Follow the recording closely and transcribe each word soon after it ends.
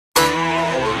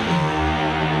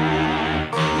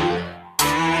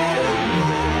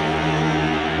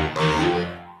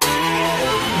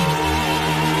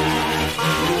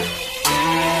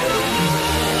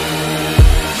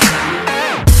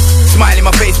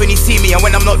when you see me, and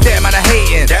when I'm not there, man, I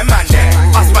hating. Them man there.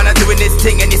 Us man are doing this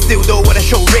thing, and you still don't wanna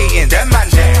show ratings. Them man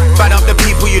there. Bad up the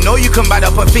people, you know you can bad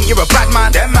up and think you're a bad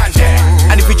man. Them man there.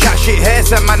 And if we chat shit here,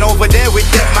 some man over there with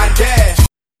them man there.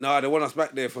 Nah, they want us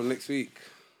back there from next week.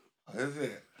 Is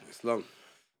it? It's long.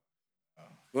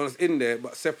 They want us in there,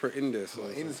 but separate in there. So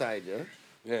Inside, yeah?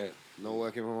 yeah. No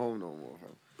working from home no more,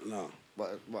 fam. No.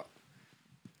 But what?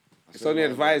 It's only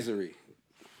advisory.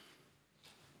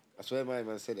 I swear my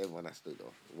man said everyone has to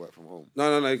though, work from home.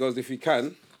 No. He goes, if you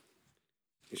can,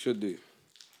 you should do.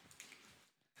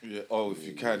 Yeah. Oh, if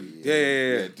you can.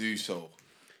 Yeah. Do so.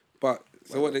 But,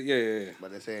 so what, yeah.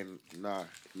 But they're saying, nah,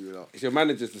 you know. It's your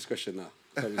manager's discretion now.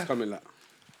 So it's coming like.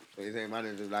 So you're saying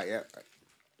managers like, yeah,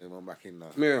 they want back in now.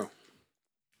 Yeah.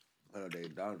 Oh, they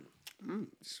done.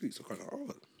 Sweets are kind of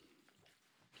hard.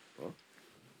 Huh?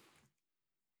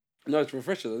 No, it's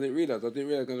refreshing. I didn't realise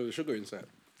there was sugar inside.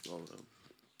 Oh, no.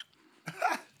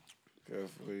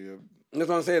 Careful, yeah. That's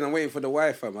what I'm saying. I'm waiting for the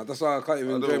wife, fam. That's why I can't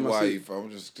even I enjoy don't know my why, sleep. fam.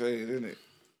 I'm just saying, innit?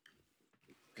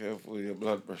 Careful with your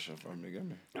blood pressure, fam. You get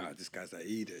me? This guy's an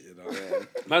idiot, you know. Yeah.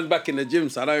 Man's back in the gym,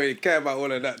 so I don't really care about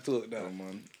all of that talk now. Oh,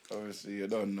 man. Obviously, you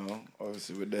don't know.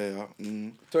 Obviously, we're there.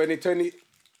 2020.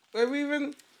 Where we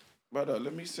even? Brother,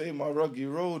 let me say my ruggy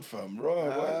road, fam.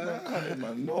 Right,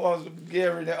 man. No one's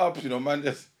gearing it up, you know, man.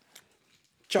 Just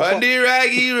on the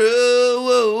raggy road,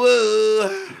 whoa.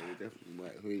 Definitely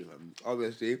might hear them.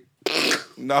 Obviously.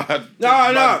 No.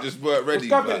 Just weren't ready.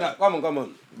 Come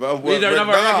on. But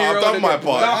I've done my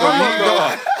part.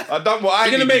 I've done what I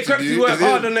need to do. You're going to make Crepsy work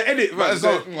hard on the edit, man.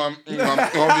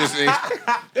 Obviously.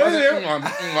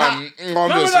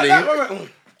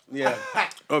 Yeah.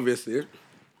 Obviously.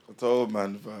 I told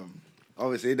man, fam.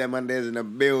 Obviously, them man there's in the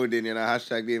building, you know,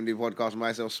 hashtag DMD podcast,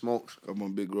 myself smokes. Come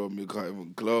on, big Rob, you can't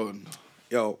even clone.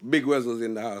 Yo, Big Wezzle's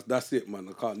in the house. That's it, man.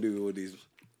 I can't do all these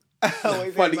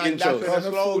funny intros.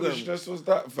 What foolishness was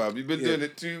that, fam? You've been doing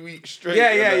it 2 weeks straight.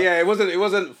 Yeah. It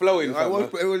wasn't flowing, fam.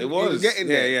 It was getting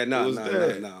there. Yeah. No,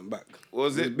 I'm back.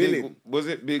 Was it Big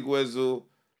Wezzle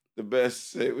the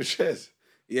best? Say it with Shez.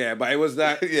 Yeah, but it was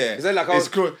that. Yeah. It's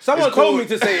like someone told me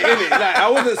to say it, innit? Like, I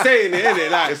wasn't saying it,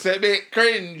 innit? Like, it's a bit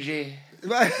cringy.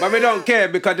 But we don't care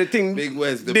because the thing. Big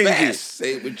Wez the dingy. best.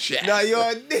 Say it with Shez. No, you're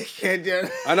a dickhead, yeah.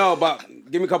 I know, but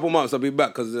give me a couple months, I'll be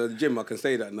back because the gym, I can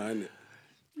say that now, innit?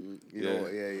 You know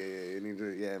what? Yeah. You need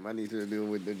to, man need to deal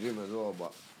with the gym as well,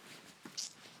 but.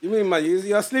 You mean, man,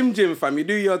 you're a Slim Jim, fam. You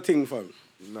do your thing, fam.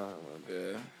 Nah, man.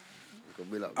 Yeah.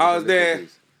 I was there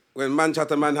when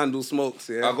Manchester Manhandle smokes,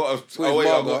 yeah. I got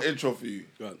an intro for you.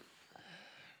 Go on.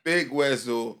 Big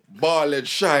Wezzle, ball-head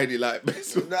shiny like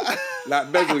Bezel.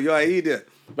 Like Bezel, you're an idiot.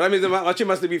 But that means my chin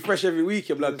must be fresh every week,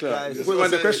 your blood clot. Put him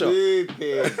under pressure. You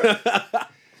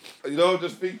know,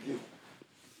 just thinking.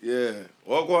 Yeah.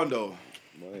 What going on, though?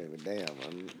 Boy, but damn,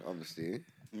 man. Obviously,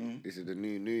 this is the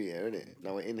new year, isn't it?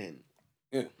 Now we're in here.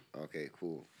 Yeah. Okay,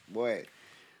 cool. Boy,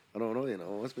 I don't know, you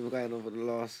know. What's been going on for the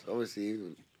last,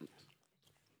 obviously...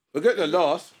 Forget the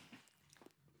last.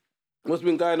 What's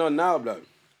been going on now, blood?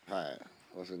 Hi.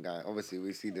 What's been going on? Obviously,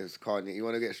 we see this Kanye. You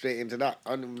want to get straight into that?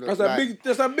 That's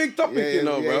a big topic,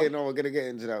 bro. Yeah, we're going to get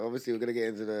into that. Obviously, we're going to get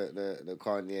into the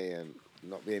Kanye and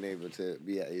not being able to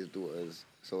be at his daughter's.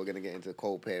 So we're going to get into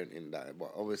co-parenting that.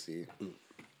 But obviously,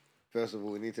 first of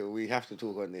all, we have to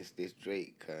talk on this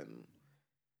Drake and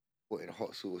putting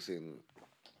hot sauce in.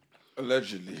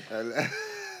 Allegedly.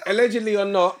 Allegedly or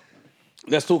not,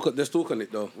 let's talk on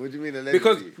it though. What do you mean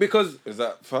allegedly? Because is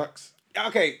that facts?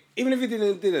 Okay, even if it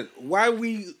didn't, why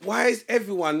is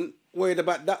everyone worried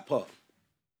about that part?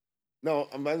 No,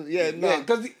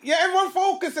 because everyone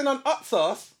focusing on hot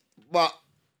sauce, but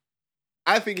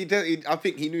I think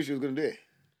he knew she was gonna do it.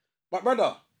 But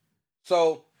brother,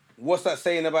 so what's that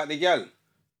saying about the gal?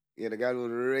 Yeah, the gal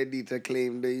was ready to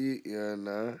claim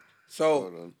the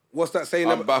So what's that saying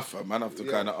about buffer? Man, have to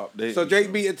kind of update. So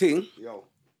Drake beat a thing. Yo.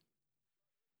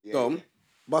 Yeah, Dom,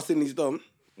 busting his dom.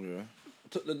 Yeah.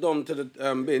 Took the dom to the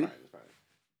bin. Fine.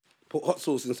 Put hot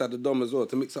sauce inside the dom as well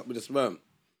to mix up with the sperm.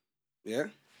 Yeah?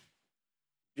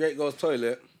 Drake goes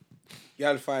toilet.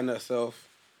 Gal find herself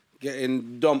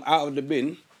getting dom out of the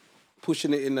bin,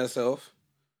 pushing it in herself,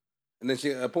 and then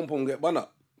her pom-pom get bun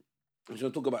up. And she'll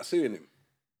talk about suing him.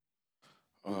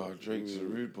 Oh, Drake's a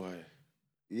rude boy.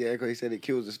 Yeah, because he said it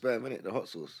kills the sperm, innit? The hot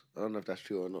sauce. I don't know if that's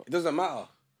true or not. It doesn't matter.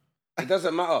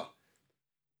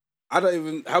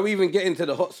 How we even get into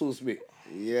the hot sauce bit?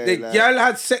 Yeah, the girl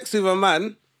had sex with a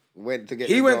man.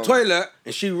 He went toilet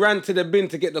and she ran to the bin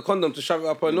to get the condom to shove it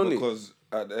up her nonny. Because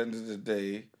at the end of the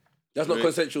day, That's not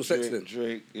consensual sex then.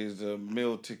 Drake is a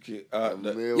meal ticket at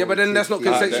the Yeah, but then that's not at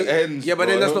consensual. the ends, Yeah, but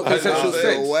then that's not bro. consensual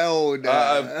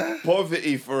sex.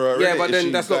 Poverty for a Yeah, but then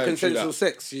she's that's not going through consensual that.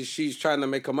 sex. She's trying to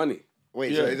make her money.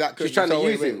 Wait, Yeah. so is that She's trying to so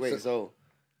use wait, him, wait, so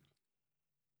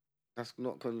that's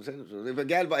not consensual. If a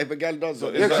girl does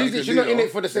So that, is Yeah, that- she's not in it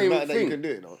for the there's same nothing that you thing. can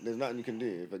do. No, there's nothing you can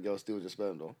do if a girl steals your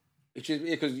sperm, though.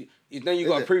 Because then you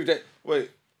got to it? prove that.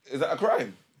 Wait, is that a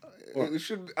crime? It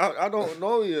should. I don't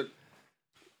know. You.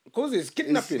 Because it's It's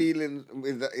kidnapping. stealing.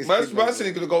 It's Man's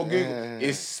gonna go Google. Yeah.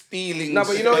 It's stealing. No,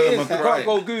 but you know what it is? sperm You and can't crime.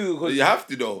 go Google. 'Cause- You have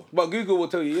to though. But Google will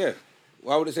tell you, yeah.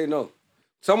 Why would it say no?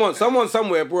 Someone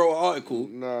somewhere brought an article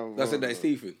No, that said that it's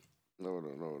thieving.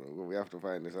 No. We have to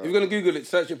find this out. If you're going to Google it,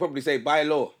 search it, probably say by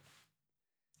law.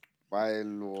 By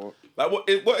law Like what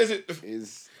is it?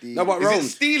 is stealing. No, but Is wrong. it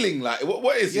stealing? Like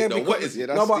what is Yeah, it though? because- What is Yeah, it?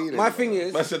 that's No, but stealing, my bro. thing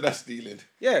is, I said that's stealing.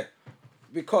 yeah,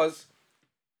 because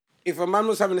if a man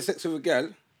was having a sex with a girl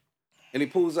and he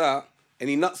pulls out and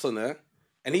he nuts on her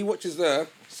and he watches her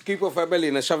scoop off her belly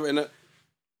and then shove it in her,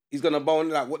 he's gonna bone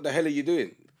like, what the hell are you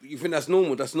doing? You think that's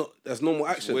normal? That's normal It's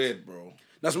action. weird, bro.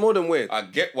 That's more than weird. I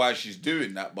get why she's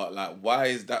doing that, but like, why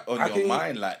is that on I your think-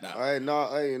 mind like that?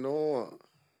 You know what?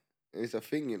 It's a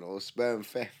thing, you know, sperm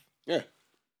theft. Yeah,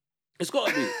 it's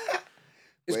gotta be.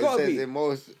 It's But gotta it says be. in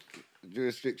most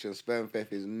jurisdictions, sperm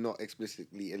theft is not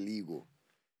explicitly illegal.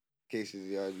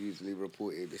 Cases are usually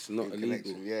reported. It's not in illegal.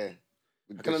 connection, yeah.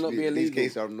 with How can it not be dispute- These illegal?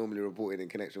 cases are normally reported in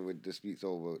connection with disputes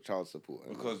over child support.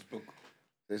 Because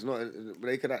It's not.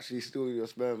 They could actually steal your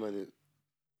sperm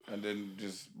and then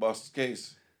just bust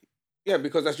case. Yeah,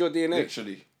 because that's your DNA.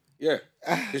 Literally. Yeah,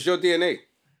 it's your DNA.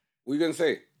 What are you gonna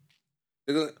say?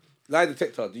 They're gonna, lie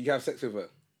detector. Did you have sex with her?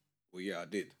 Well, yeah, I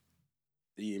did.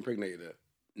 Did you impregnated her?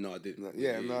 No, I didn't.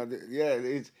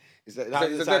 It's a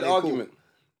It's a dead argument.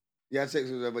 You had sex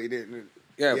with her, but you didn't.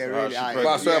 Yeah, yeah, but really. she I-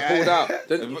 But so I yeah. pulled out.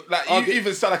 Then- Like argu- you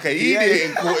even sound like an idiot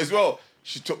in court as well.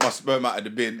 She took my sperm out of the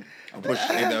bin and pushed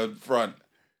it in the front.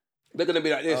 They're gonna be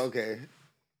like this. Okay.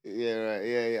 Yeah, right.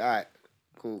 Yeah. All right.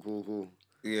 Cool.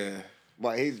 Yeah.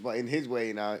 But in his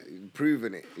way now,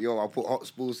 proving it. Yo, I put hot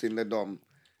spools in the dom.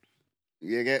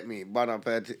 You get me? But I'm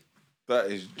That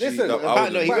is Listen, G'd up. I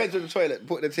no, he But- went to the toilet,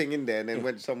 put the thing in there, and then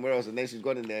went somewhere else, and then she's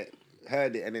gone in there,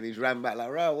 heard it, and then he's ran back like,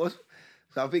 right, what?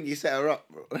 So I think he set her up,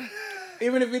 bro.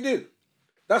 Even if he did,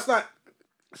 that's like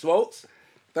Smokes.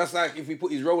 That's like if he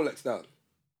put his Rolex down,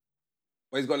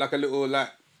 where he's got like a little like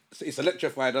it's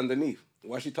electrified underneath.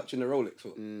 Why is she touching the Rolex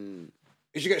for?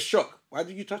 If she gets shocked, why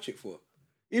did you touch it for?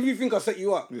 If you think I set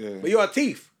you up, Yeah. but you're a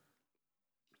thief.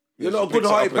 You're not a She picks it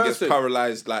good-hearted up and gets person.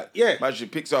 Paralyzed, like Yeah. Man, she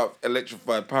picks up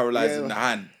electrified, paralyzed Yeah. in the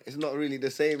hand. It's not really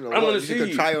the same. Though. I'm gonna You see can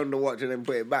you. try on the watch and then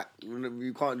put it back.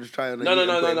 You can't just try on the No. and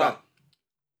put it back.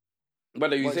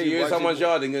 But if you Once say you- you're in once you- someone's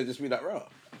yard and you'll just be like, raw.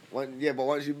 But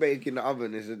once you bake in the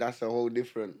oven, that's a whole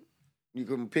different. You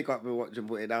can pick up the watch and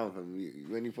put it down from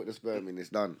when you put the sperm in, it's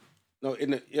done. No,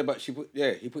 but he put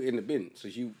it in the bin. So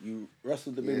you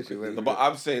rustled the bin. Yeah, she quickly. went- No, but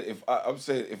I'm saying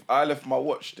if I left my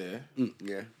watch there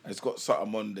Yeah. and it's got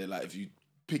something on there, like if you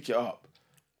pick it up,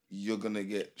 you're gonna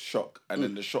get shock, and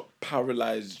then the shock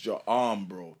paralyzed your arm,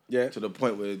 bro. Yeah. To the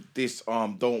point where this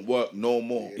arm don't work no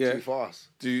more. Yeah. Too fast.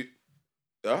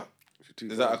 Yeah. Too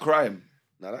Is that a fast. crime?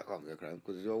 No, that can't be a crime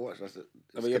because it's your watch. That's it.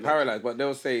 I mean, you're paralyzed, but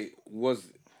they'll say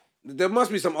there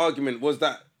must be some argument.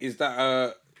 Is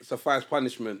that suffice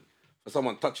punishment for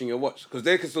someone touching your watch? Because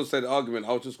they can still say the argument.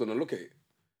 I was just gonna look at it,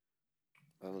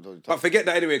 but forget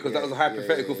that anyway, because that was a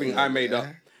hypothetical thing I made up.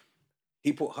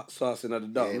 He put hot sauce in the Yeah,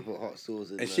 dumb, you put hot sauce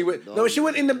in and the she went. dom. No, she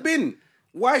went in the bin.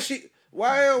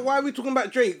 Why are we talking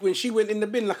about Drake when she went in the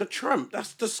bin like a tramp?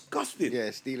 That's disgusting.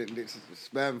 Yeah, stealing this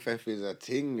sperm theft is a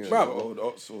thing, you know. Bro. All the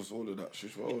hot sauce, all of that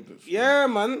shit. All this. Yeah,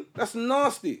 man, that's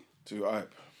nasty. Too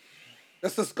hype.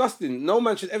 That's disgusting. No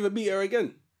man should ever beat her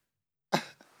again.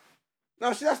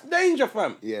 No, that's danger,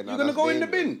 fam. Yeah, no, You're gonna that's go in the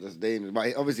dangerous. bin. That's dangerous.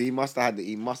 But obviously, he must have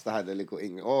had the little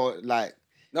English, or like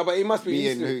No, but he must be being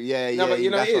used to who, it. yeah, No, but you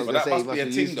know that's it what is. But I that was gonna must say, be a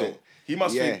he thing used though. to it. He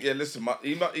must Yeah. think, listen,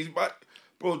 he's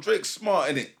bro, Drake's smart,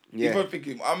 innit? Yeah. He must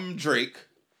thinking, I'm Drake,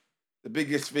 the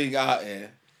biggest thing out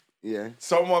here. Yeah,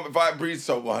 Someone, if I breed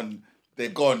someone, they're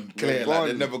gone, clear. They're Like, gone.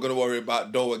 they're never going to worry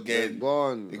about dough they're again.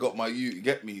 gone. They got my you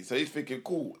get me. So he's thinking,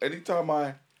 cool, anytime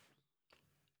I'm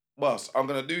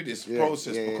going to do this Yeah,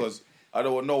 process yeah, yeah. because I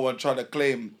don't want no one trying to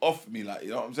claim off me, like,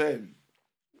 you know what I'm saying?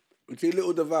 See,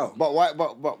 little Deval. But why?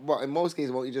 But in most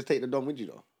cases, won't you just take the dom with you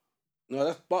though? No,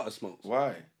 that's butter smokes.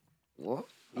 Why? What?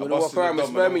 You wanna walk around with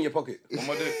sperm in your pocket? What am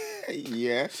I doing?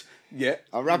 Yeah, Yeah.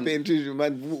 I wrap it into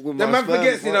man. With The my man sperm.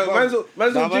 forgets, you know. Man's all Nah,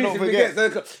 man juicy, don't forgets.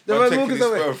 The Man man's taking walking his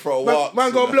somewhere. sperm for a Man, walk,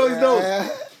 man so go that- blow his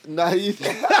nose. Nah, you.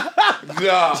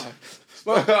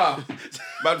 Nah.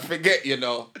 Man, forget, you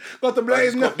know. Got to Man, blame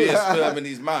he's got the sperm in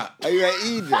his mouth. Are you at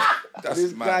Egypt? That's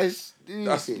This mad. guy's stupid.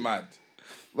 That's mad.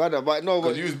 Brother, but no,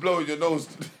 Because but you was blowing your nose.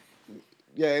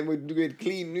 yeah, and with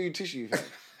clean new tissue, fam.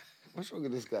 What's wrong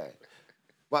with this guy?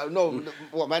 But no,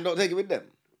 what, man, don't take it with them?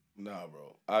 Nah,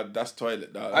 bro. That's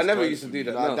toilet. Nah, I that's never toilet used to for do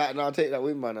me. that. No, I'll take that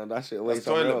with, man, and that shit away That's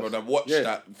somewhere toilet, else. bro. Now watch Yeah.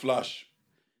 that flush.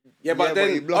 Yeah, but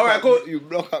then you block all right, up, cool. You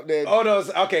block up there. Oh no,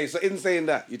 okay. So in saying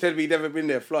that, you tell me you never been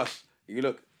there flush. You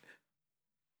look.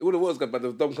 All the water's good, but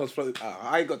the dom comes floating.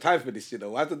 I ain't got time for this, you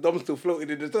know. Why is the dom still floating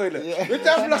in the toilet? Yeah. With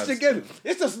that flush again.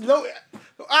 It's just low.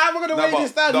 I'm gonna weigh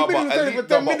this down. You've been in the toilet for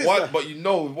 10 minutes now. But you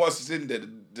know, once it's in there,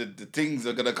 the things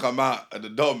are gonna come out of the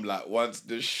dom. Like once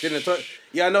the In the toilet.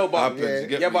 Yeah, I know, but happens, you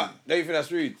get me? but don't you think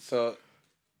that's rude? So,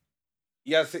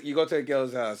 you go to a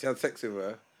girl's house, you have sex with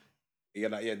her. You're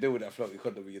like, yeah, deal with that float. You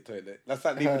condom in your toilet. That's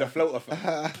like leaving the float off.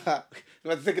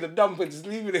 Man's taking a dump and just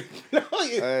leaving it.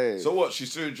 Hey. So what? She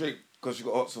still drink because she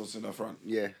got hot sauce in her front.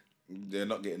 Yeah. They're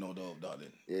not getting all the up,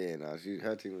 darling. Yeah, no,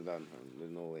 her team was done, man.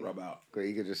 There's no way. Rub out. Because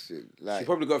he could just, She like...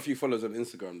 probably got a few followers on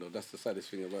Instagram though. That's the saddest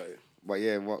thing about it. But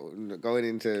yeah, going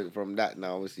into from that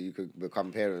now, obviously you could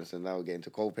become parents, and now we're getting to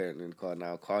co-parenting. Because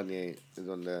now Kanye is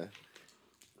on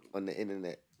the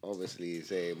internet, obviously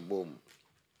saying, boom,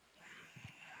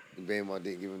 Baymar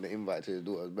didn't give him the invite to his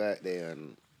daughter's birthday,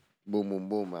 and boom, boom,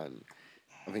 boom, and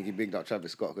I think he bigged up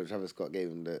Travis Scott because Travis Scott gave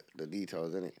him the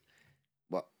details, innit?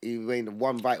 But he made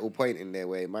one vital point in there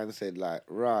where man said like,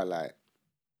 like,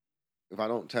 if I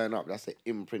don't turn up, that's an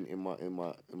imprint in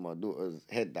my daughter's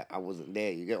head that I wasn't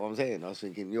there. You get what I'm saying? I was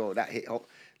thinking, yo, that hit home.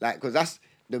 Like, because that's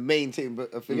the main thing.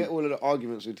 But forget all of the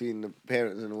arguments between the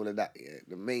parents and all of that. Yeah,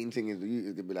 the main thing is the youth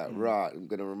is gonna be like, I'm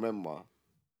gonna remember.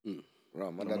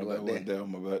 Right, my dad was there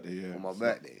on my birthday. Yeah, on my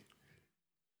birthday.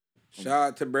 Shout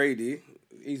out to Brady.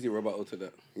 Easy rebuttal to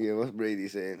that. Yeah, what's Brady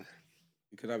saying?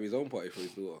 He could have his own party for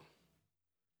his daughter,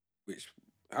 which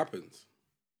happens.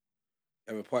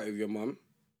 You have a party with your mum.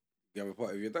 You have a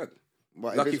party with your dad.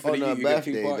 But Lucky if it's for on the her youth, you get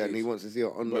two birthday, then parties. he wants to see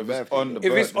her on But the if it's birthday. on the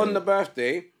If it's birthday. on the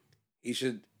birthday, he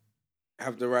should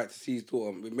have the right to see his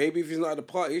daughter. But maybe if he's not at the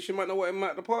party, she might not want him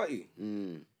at the party.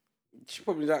 She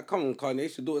probably like, come on, Kanye,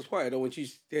 it's your daughter's party. I don't want you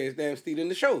damn stealing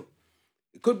the show.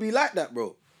 It could be like that,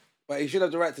 bro. But he should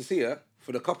have the right to see her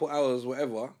for the couple hours,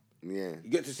 whatever. Yeah. You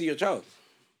get to see your child.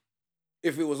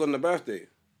 If it was on the birthday.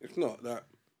 If not, that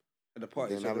at the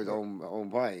party. Then so have the his party. own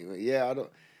party. But yeah, I don't...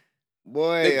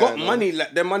 Boy, They got I know. money,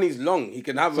 like, their money's long. He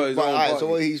can have his But, own alright, party.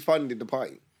 so he's funded the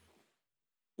party.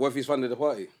 What if he's funded the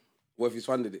party? What if he's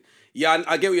funded it? Yeah,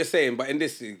 I get what you're saying, but in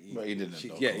this... But he didn't.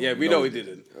 though, Yeah, bro. yeah, we know he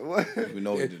didn't. We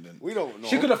know he didn't. We don't know.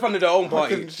 She could have funded her own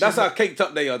party. can she- That's how caked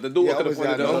up they are. The daughter Yeah, could have obviously, I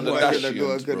funded her know own the party.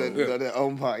 Kardashians, could have bro. got their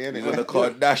own party, These are the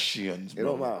innit? Kardashians, It bro.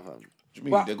 don't What matter, fam. do you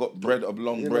mean? But- They got bread up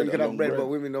long You know, bread you can along have bread, bread. but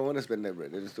women don't want to spend their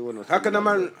bread. They just don't want to How spend can their a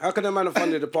bread. man? How can a man have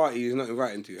funded the party he's not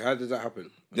inviting to? How does that happen?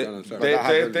 I They, don't understand. they, That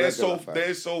happens they're so regular,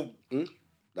 fam.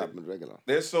 That happens regular.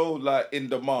 they're so like in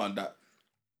demand that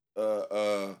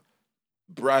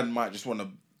brand might just want to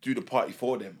do the party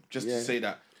for them just Yeah. to say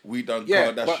that we done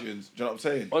Yeah, but- Kardashians. Do you know what I'm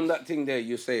saying? On that thing there,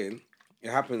 you're saying it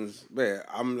happens there.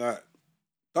 I'm like,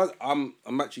 I'm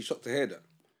actually shocked to hear that.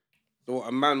 So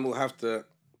a man will have to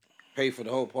pay for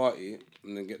the whole party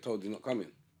and then get told he's not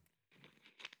coming.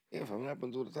 Yeah, fam, it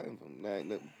happens all the time, fam. Like,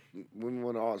 look, women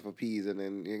want to ask for peas, and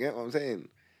then you get what I'm saying.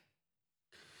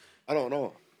 I don't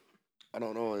know.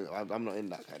 I'm not in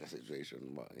that kind of situation,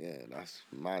 but yeah, that's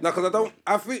mad. No, because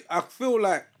I feel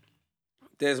like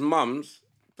there's mums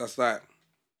that's like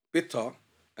bitter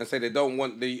and say they don't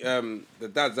want the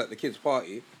dads at the kids'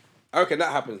 party. I reckon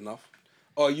that happens enough.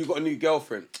 Oh, you got a new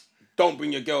girlfriend. Don't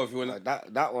bring your girl if you want.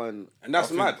 Like that one. And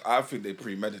that's mad. I think they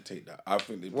premeditate that. I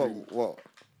think they What?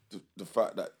 the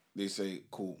fact that they say,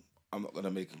 "Cool, I'm not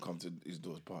gonna make him come to his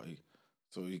daughter's party."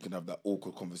 So he can have that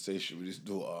awkward conversation with his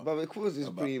daughter. But of course it's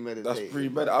about- premeditated. That's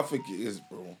premeditated. I think it is,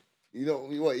 bro. You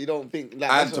don't think like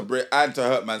And that's to and to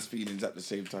hurt man's feelings at the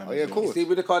same time. Oh, yeah, as well. cool. See,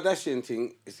 with the Kardashian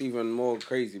thing, it's even more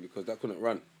crazy because that couldn't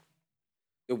run.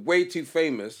 They're way too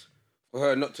famous for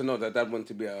her not to know that dad wanted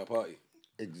to be at her party.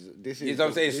 This is You know what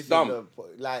I'm saying? It's this is dumb.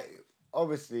 like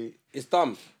obviously It's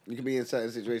dumb. you can be in certain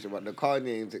situations, but the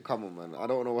Kanye, come on, man. I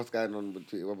don't know what's going on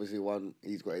between. Obviously, one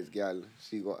he's got his gal,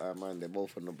 she got her man. They're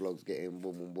both on the blogs getting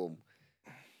boom, boom, boom.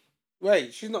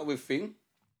 Wait, she's not with Thing.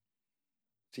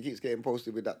 She keeps getting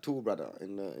posted with that tool brother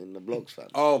in the blogs, fam.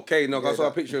 Oh, okay, no, I Yeah, saw a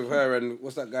that- picture of her and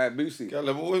what's that guy, Boosie? Girl,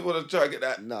 I always want to try and get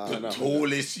that the No.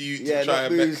 tallest you to Yeah, try not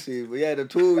and make, Boosie, but yeah, the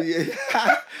tool. Yeah.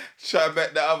 try and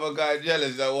make the other guy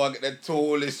jealous that want to get the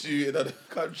tallest you in the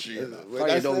country. You know? Well,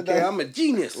 I don't care, I'm a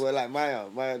genius. Well, like Maya.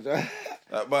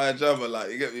 Like my drummer,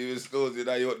 like you get me with stores, you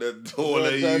know, you want the taller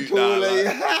The you now. taller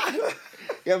Like, you.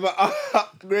 Yeah, but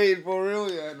upgrade for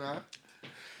real, yeah, nah.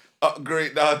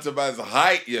 Upgrade down to man's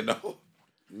height, you know.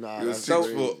 Nah, He was that's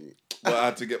 6 foot, crazy. but I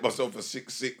had to get myself a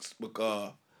 6'6"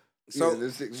 because So, Yeah,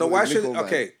 the 6 so foot why should nickel man.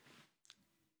 okay?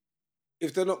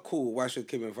 If they're not cool, why should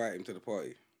Kim invite him to the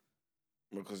party?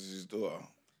 it's his daughter.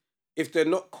 If they're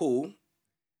not cool,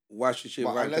 why should she But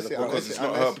invite him to unless the it- party? Because it's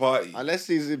not her party. Unless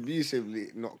he's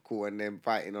abusively not cool and then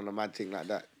fighting on a mad thing like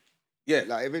that. Yeah,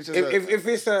 Like if it's just if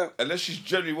it's a Unless she's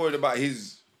generally worried about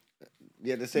his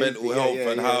the same mental thing, health yeah,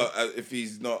 and yeah. how if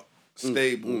he's not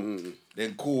stable,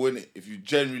 then cool, innit? If you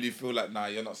generally feel like, nah,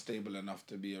 you're not stable enough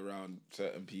to be around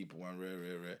certain people and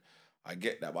rare. I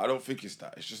get that, but I don't think it's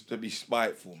that. It's just to be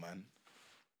spiteful, man.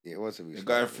 Yeah, it was a bit They're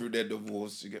going through their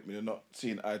divorce, you get me? They're not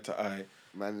seeing eye to eye.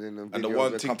 Man's in the And the video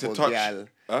one with a thing to couple touch, gal.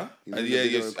 huh? He's And in the yeah,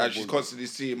 video yes, with a and she's couple- constantly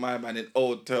seeing my man in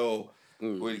hotel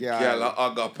with Yeah. gal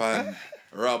hug up and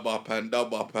rub up and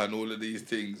dub up and all of these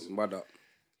things. mad up.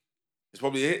 It's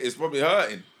probably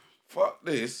hurting. Fuck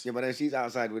this. Yeah, but then she's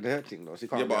outside with her thing though. She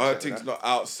can't Yeah, be but her outside with thing's that. not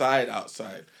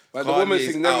outside. But the woman's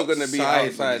Kanye's thing never gonna be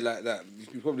outside innit? like that.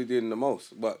 You're probably doing the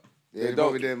most, but Yeah, they they're don't.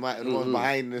 probably doing the ones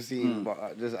behind the scene,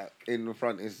 but just in the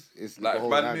front is Like, the if whole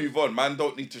man nine. move on. Man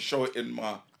don't need to show it in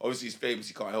my... Obviously, he's famous,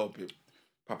 he can't help it.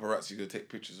 Paparazzi gonna take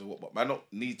pictures or what, but man don't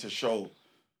need to show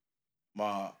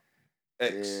my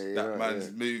ex Yeah, that right,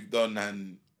 man's moved on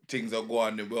and things are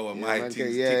going well and my man things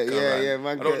can- yeah, ticker. yeah, and yeah,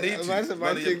 man. I don't can- need to. Man, None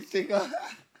man of you- things ticker.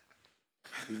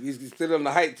 He's still on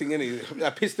the height thing, innit? I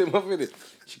pissed him off with it.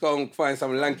 She go and find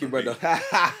some lanky brother,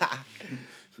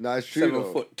 No, it's true 7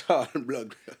 though. foot tall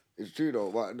blood. It's true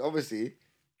though, but obviously,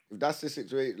 if that's the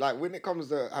situation, like when it comes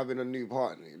to having a new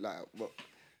partner, like, but,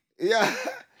 yeah,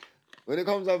 when it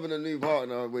comes to having a new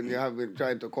partner, when you're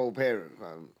trying to co-parent,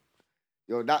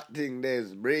 yo, that thing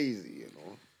there's brazy, you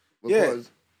know, because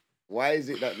why is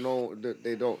it that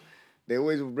they don't? They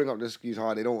always will bring up the excuse,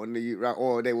 they don't want the youth, right?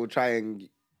 Or they will try and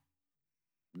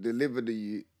deliver the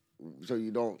youth so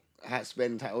you don't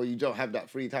spend time, or you don't have that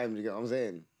free time. You get what I'm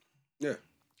saying? Yeah.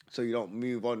 So you don't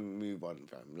move on,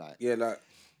 fam. Like, Yeah, like,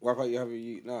 why can't you have a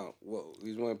youth now? What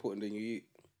is more important than your youth?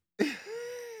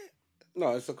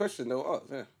 No, it's a question they'll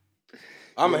ask. Yeah,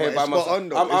 I'm Yeah, here but by it's myself. spot on,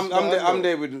 though. It's spot on, I'm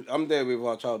though. there with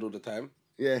our child all the time.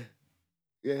 yeah.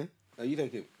 Now you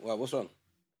take him. Well, what's wrong?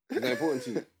 It's not important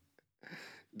to you.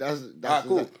 That's Alright,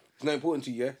 cool. It's not important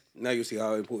to you. Yeah. Now you see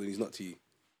how important he's not to you.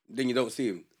 Then you don't see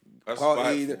him. That's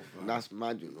Party, spiteful, man. That's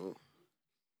mad, you know.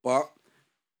 But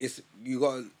it's you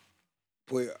gotta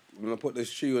put. I'm gonna put this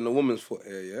shoe on the woman's foot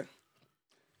here. Yeah.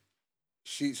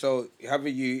 So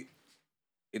having you,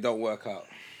 it don't work out.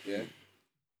 Yeah.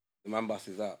 The man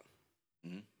busts out.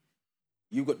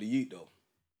 You got the youth though.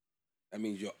 That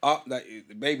means you're up. That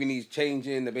the baby needs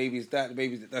changing. The baby's that. The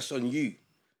baby's that. That's on you.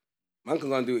 Man can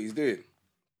go and do what he's doing.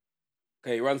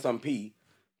 Okay, he runs some pee,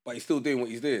 but he's still doing what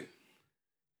he's doing.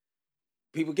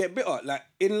 People get bitter. Like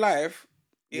in life,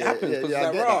 it happens because I it's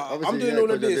like, get that. rah, I'm Obviously, doing yeah, all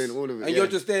 'cause of you're this, doing all of it, and yeah. you're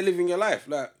just there living your life.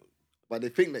 Like, But they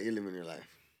think that you're living your life.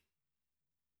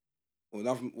 well,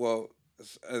 nothing. Well,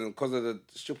 and because of the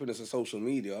stupidness of social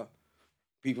media,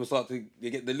 people they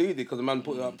get deluded because the man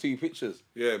put up 2 pictures.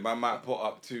 Yeah, man might put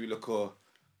up 2 look a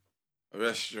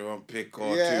restaurant pic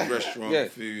or Yeah. 2 restaurant Yeah.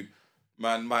 food.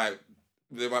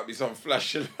 There might be some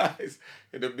flashing lights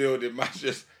in the building. Man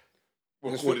just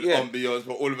recording yeah. ambiance,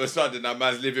 but all of a sudden that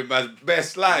man's living man's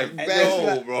best life. Best No,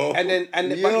 life. bro.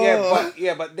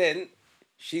 But then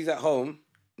she's at home.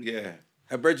 yeah.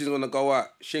 Her brethren's gonna go out.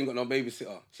 She ain't got no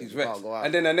babysitter. She's She vexed. can't go out.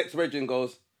 And then her next brethren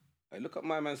goes, "Hey, look at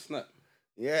my man's snap."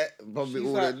 Yeah, probably She's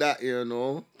all like- of that, you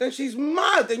know. Then she's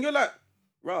mad. Then you're like,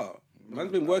 "Rah,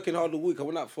 man's been working hard all week. I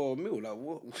went out for a meal.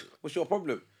 Like, what's your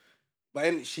problem?" But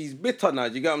then she's bitter now.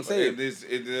 Do you get what I'm saying?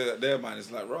 Their mind,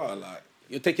 it's like, raw, like,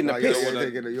 You're taking the Nah, piss. yeah, wanna-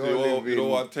 taking it, you you're don't living-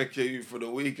 want to take care of you for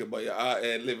the weekend, but you're out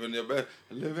here living your best.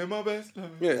 Living my best life.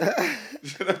 Yeah.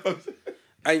 You know what I'm saying?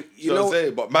 And you So know, I'm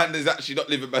saying, but man is actually not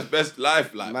living my best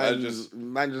life. Like, man just...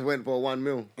 Man just went for 1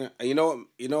 meal. yeah, and you know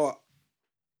what,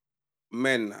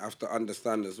 men have to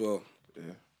understand as well.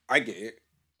 Yeah. I get it,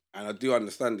 and I do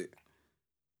understand it.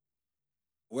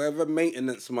 Whatever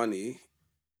maintenance money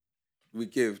we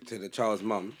give to the child's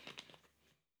mum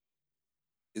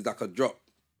is like a drop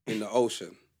in the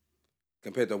ocean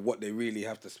compared to what they really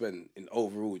have to spend in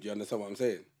overall. Do you understand what I'm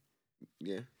saying?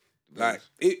 Yeah. Like,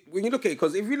 when you look at it,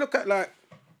 because if you look at, like,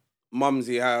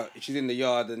 Mumsy, how she's in the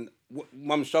yard and what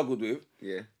Mum struggled with,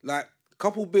 Yeah. like,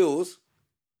 couple bills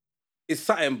is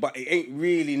something, but it ain't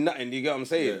really nothing. Do you get what I'm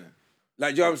saying? Yeah.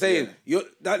 Like, do you know what I'm saying? Yeah. You're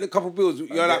that the couple bills. You're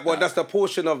get like, well, that. that's the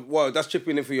portion of that's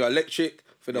chipping in for your electric,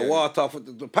 for the Yeah. water, for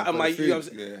the pattern. For the You know what I'm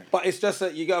food, saying? yeah. But it's just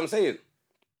that you get what I'm saying.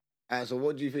 So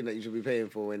what do you think that you should be paying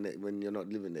for when you're not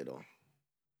living there though?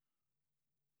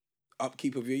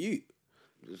 upkeep of your ute.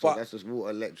 So But- that's just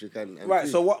water, electric, and Right.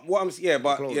 food. So what I'm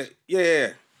but clothes.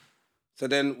 yeah. So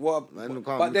then what? Man, you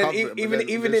can't But then cover it, even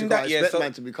you in can't that, yeah. expect So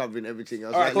man to be covering everything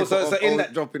else. All right, Like, cool. liquor So in off-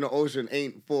 that- drop in the ocean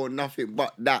ain't for nothing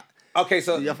but that. okay,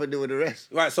 so You have to deal with the rest.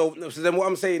 right. So then what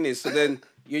I'm saying is, so then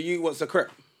your ute wants a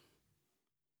crep.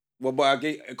 Well, boy, I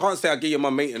can't say I give you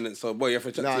my maintenance. So boy, you have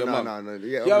to chat to your mum. No. Yeah, You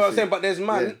know what I'm obviously. saying? But there's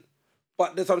man. Yeah.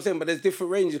 But that's what I'm saying. But there's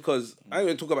different ranges because I ain't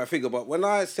even talk about figure. But when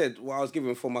I said what I was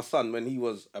giving for my son when he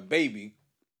was a baby,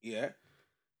 yeah,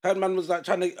 heard man was like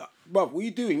trying to, bro, what are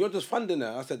you doing? You're just funding it.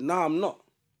 I said, nah, I'm not.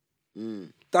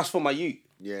 That's for my ute.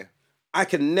 Yeah. I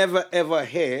can never ever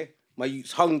hear my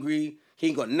ute's hungry. He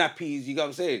ain't got nappies. You got what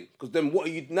I'm saying? Because then what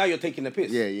are you? Now you're taking the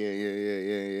piss. Yeah.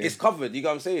 It's covered. You got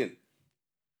what I'm saying?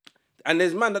 And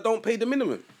there's man that don't pay the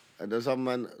minimum. And there's some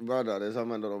man, brother, there's some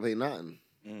man that don't pay nothing.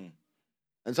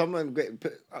 And some man get,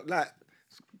 like,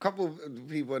 a couple of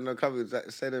people in the club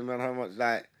that said to man how much,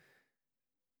 like,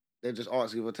 they just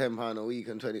ask you for £10 a week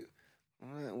and 20.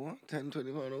 I'm like, what? £10,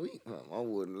 £20 a week? I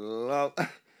would love.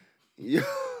 Yeah.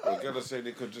 I was gonna say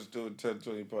they could just do 10,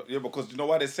 20 pounds. Yeah, because you know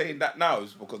why they're saying that now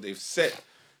is because they've set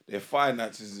their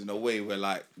finances in a way where,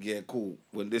 like, yeah, cool.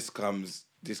 When this comes,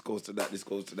 this goes to that, this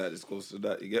goes to that, this goes to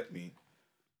that. You get me?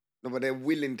 No, but they're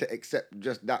willing to accept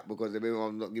just that because they're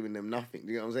not giving them nothing.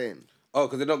 Do you know what I'm saying? Oh,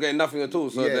 because they're not getting nothing at all,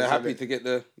 so Yeah, they're so happy they- to get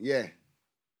the. Yeah.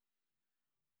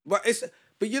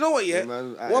 But you know what? Yeah. Yeah,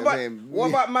 man, what about man, what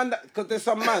about man? Because there's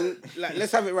some man. Like,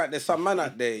 let's have it right. There's some man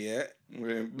out there. Yeah.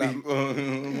 They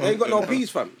ain't got no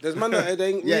peas, fam. There's man that they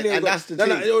ain't Yeah, really ain't and got, that's the they're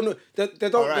thing. Not, they don't, they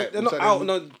don't, Alright, they're not so out. then-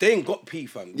 No, they ain't got pea,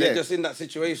 fam. They're Yeah. just in that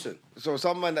situation. So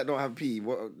some man that don't have P,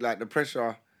 what, like the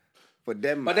pressure for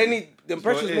them. But man, they need the what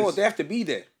pressure's it more. is. They have to be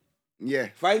there. Yeah.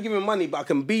 If I ain't giving money, but I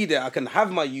can be there, I can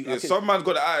have my youth. Yeah, some man's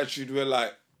got the attitude where,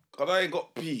 like, because I ain't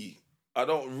got P, I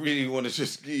don't really want to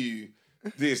just give you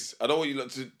this. I don't want you lot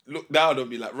to look down on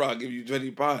me like, right, I'll give you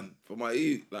 £20 for my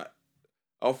eat. Like,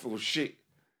 I'll feel shit.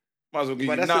 Might as well give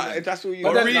But you that's nothing. what, that's what you.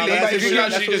 But then- really, but you if you- should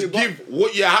that's actually what just you got. give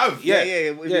what you have. Yeah. Yeah. Yeah.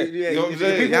 You know what I'm If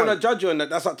saying? people want to judge you on that,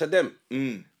 that's up to them.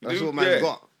 That's what man Yeah.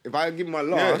 got. If I give my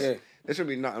last, Yeah. there should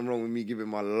be nothing wrong with me giving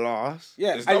my last.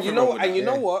 Yeah, There's and nothing you know, wrong with and that. you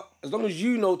know Yeah. what? As long as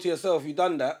you know to yourself you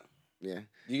done that, Yeah.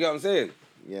 you get what I'm saying.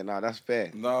 Yeah, nah, that's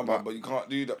fair. Nah, man, but you can't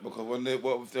do that because what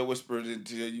if they're whispering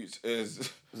into your youth's ears?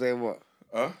 Saying what?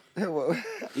 Huh? What?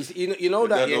 You know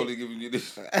that. They're Yeah. only giving you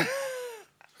this.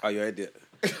 Oh, you're an idiot.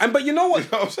 And but you know what? You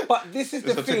know what I'm saying? But this is the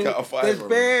Just a thing. tick out of five, There's bro.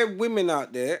 bare women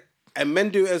out there, and men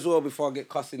do it as well. Before I get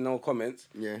cussed in no comments.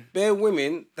 Yeah. Bare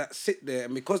women that sit there,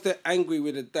 and because they're angry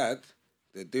with the dad,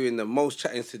 they're doing the most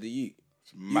chatting to the youth.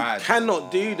 Mad. You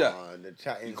cannot do that. The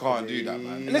chatting. You can't do that,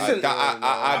 man. Listen- Like, that,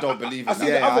 I don't believe I in see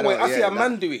that. the other way. know, I see yeah, a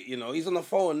man do it. You know, he's on the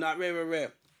phone, that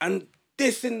rare, and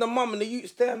dissing the mum and the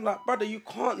youth's there. I'm like, brother, you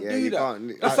can't Yeah, do you that.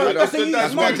 can't. That's I the don't- youth's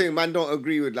that's man. one thing man don't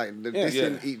agree with. Like the Yeah.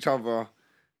 dissing Yeah. each other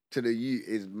to the youth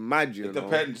is mad. You It know.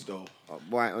 depends, though.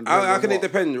 Why? On How can it what?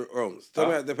 depend, Rones? Tell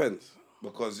me how it depends.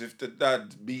 Because if the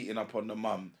dad's beating up on the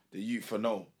mum, the youth for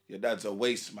no. Your dad's a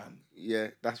waste man. Yeah,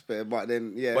 that's fair. But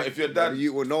then, yeah. But if your dad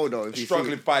you will know though. If you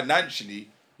struggling see, financially,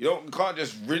 you can't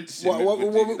just rinse him.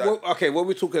 Okay, what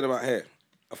we talking about here?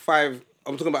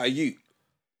 I'm talking about a youth,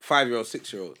 5-year-old,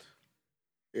 6-year-old.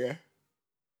 yeah.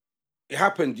 It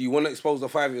happened. Do you want to expose a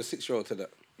 5-year-old, 6-year-old to that?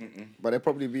 But they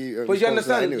probably be. But you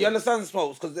understand? You understand,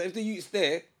 Smokes? Because if the youth's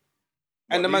there,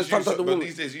 and the man thumbs up the But woman.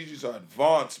 these days, you just are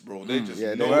advanced, bro. They just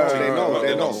Yeah, know. they know, what they to know, do. they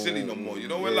They're know. not silly no more. You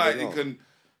know, when Yeah, like they you know. can, you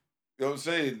know what I'm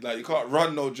saying? Like you can't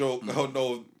run no joke, no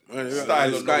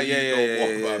style or no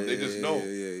man. They just know.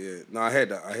 Yeah. No, I heard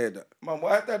that. Man,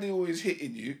 why is daddy always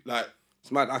hitting you? Like,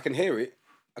 It's mad. I can hear it.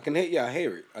 I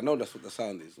hear it. I know that's what the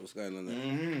sound is. What's going on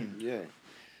there? Yeah.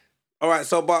 All right,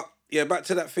 so but yeah, back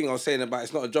to that thing I was saying about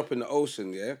it's not a drop in the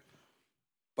ocean, yeah.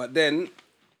 But then,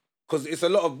 because it's a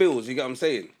lot of bills, you get what I'm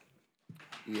saying?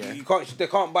 Yeah. They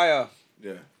can't buy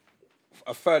yeah.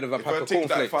 a third of a If pack I of take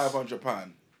that cornflakes.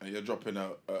 £500 and you're dropping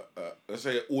let's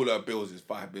say all our bills is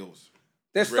 5 bills.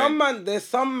 There's Rent.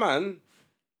 some man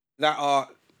that are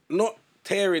not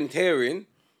tearing,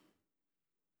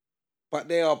 but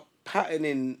they are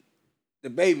patterning the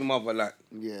baby mother like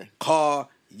Yeah. car,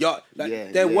 yacht. Like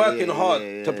Yeah, they're yeah, working yeah, hard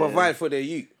yeah, to yeah, provide for their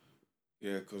youth.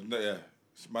 Yeah, because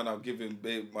this man I'm giving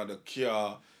baby man a Kia,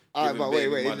 Alright, giving but wait,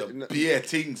 baby is man it- a beer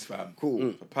things, fam. Cool.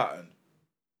 A pattern.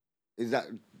 Is that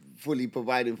fully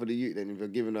providing for the youth? Then if you're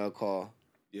giving her a car,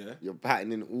 Yeah. you're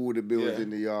patterning all the bills in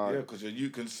the Yeah, yard. because you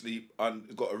can sleep and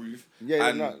it's got a roof. Yeah,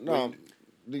 and no.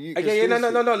 The youth Yeah, can yeah, still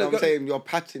no, sleep. no, I'm saying you're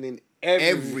patterning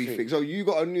Everything. everything. So you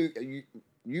got a new.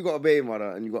 You got a baby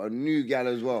mother and you got a new gal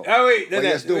as well. Oh wait, But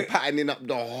you're still patterning up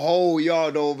the whole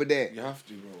yard over there. You have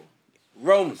to, bro.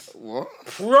 Rome's. What?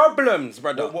 Problems,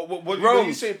 brother. What when you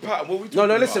Rome's. say pattern, what we talking No,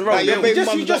 about? listen, Like Rome. your you baby just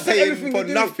mum's said not paying everything for you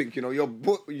do. nothing, you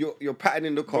know. You're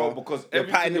patterning the car. Bro, because you're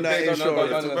everything patterning your that baby, no,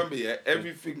 insurance. remember, yeah,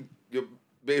 everything your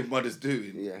baby mother's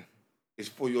doing Yeah. is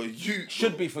for your youth.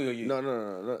 Should bro. be for your youth. No.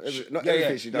 Not Yeah,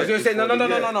 everything she I does. was gonna is say no, for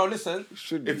the- no. Listen.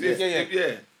 Should be.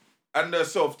 Yeah. And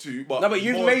herself too. But No, but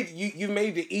you've more-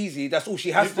 made it easy. That's all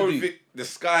she has you to probably do. think the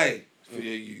sky for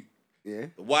your youth, Yeah.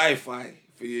 the Wi-Fi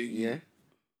for your youth, Yeah.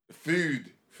 the food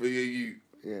for your youth,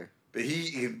 Yeah. the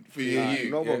heating for your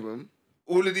youth. No problem.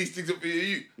 All of these things are for your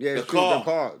youth. Yeah, the it's true, car. the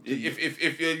car.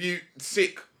 If your youth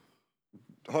sick,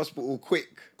 Hospital quick.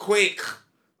 quick.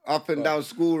 Up and down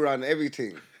school run,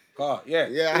 everything. Car, yeah.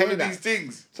 Yeah, I All hear of that. these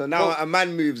things. So now a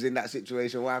man moves in that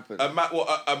situation. What happens? A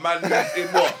man moves in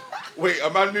what? Wait, a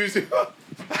man moves in.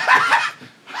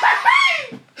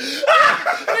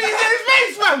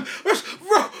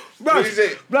 What is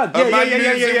it? Blood, A man yeah,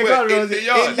 moves in go where? on, In Rosie. the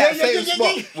yard. In that same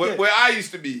spot. Where I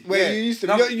used to be. Where you used to,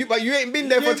 No. but you ain't been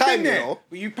there for time, you know.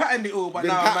 But you patterned it all, but Been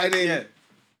now patterning. yeah.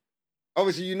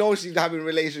 Obviously, you know she's having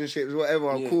relationships,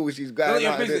 whatever. Yeah. Cool, she's Not going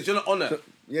your out. business, you're not on her.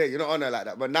 Yeah, you're not on her like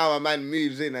that. But now a man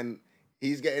moves in and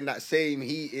he's getting that same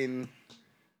heating,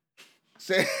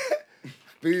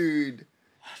 food,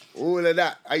 all of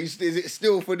that. Is it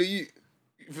still for the youth?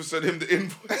 You send him the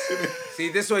invoice. See,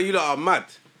 this is where you lot are mad.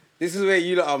 This is where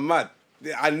you lot are mad.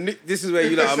 This is where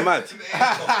you lot are mad.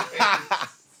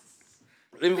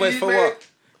 Invoice for what?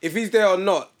 If he's there or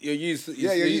not, you're used to,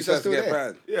 Yeah, your youths are still there.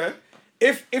 patterned. Yeah.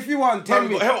 If you want 10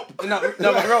 Man, got help. No,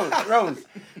 but rounds.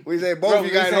 We say both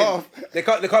you going off. There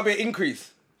can't be an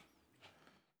increase.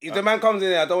 If the man comes in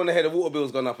there, I don't want to hear the water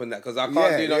bill's gone up and that because I can't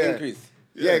Yeah, do no yeah. increase.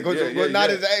 Yeah, because now there's when now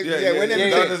everything-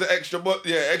 there's an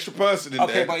extra person in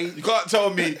Okay, there. but You can't tell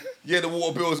me, the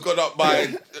water bill's gone up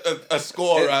by a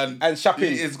score And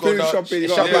shopping. It's gone Food up. shopping, you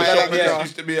gotta Yeah, buy shopping extra-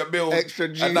 used to be a bill, extra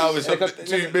juice. and now it's up to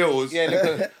 2 bills. Yeah, look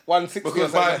at 160 or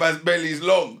because something. my man's belly's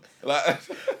long. Like,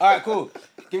 All right, cool.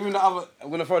 Give him the other.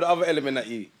 I'm gonna throw the other element at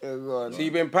you. Go on. So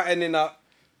you've been patterning up,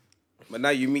 but now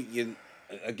you meet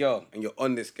a girl and you're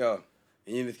on this girl,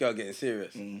 and you and this girl getting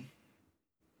serious.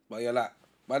 But you're like,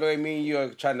 by the way, me and you are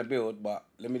trying to build, but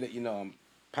let me let you know I'm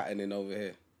patterning over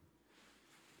here.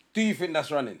 Do you think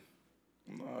that's running?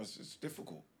 no, it's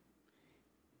difficult.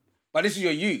 But this is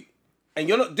you, and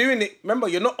you're not doing it. Remember,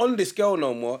 you're not on this girl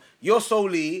no more. You're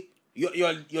solely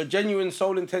your genuine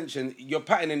soul intention. You're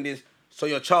patterning this so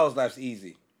your child's life's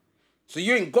easy. So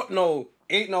you ain't no.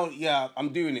 Yeah, I'm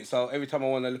doing it. So every time I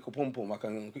want a little pom pom, I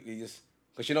can quickly just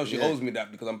because she knows she owes me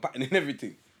that because I'm patterning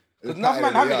everything. Because enough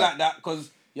man have it like that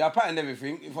because I pattern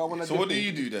everything. If I want to. So what do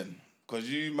you do then? Because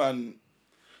you, man,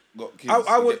 got kids.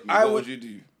 I would- to get me. I What would- would you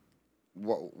do?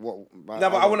 What? No,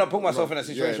 but I wouldn't put myself in a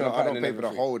situation Yeah, where I'm I don't patterning pay for the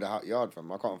everything. whole yard,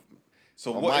 fam. I can't.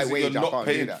 So On what my is it wage, you're I not can't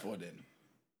do paying that. for then?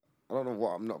 I don't know what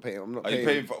I'm not paying. I'm not Are paying. you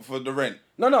paying for the rent?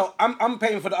 No, I'm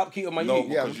paying for the upkeep of my No, youth.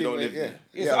 Yeah, because you don't live yeah. there.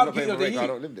 It's Yeah, I'm upkeep not paying of for the rent. I youth.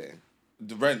 don't live there.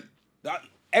 The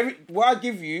rent. What I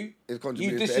give you, It's you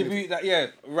contributed to distribute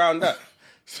that, around that.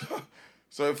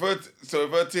 So if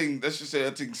her thing, let's just say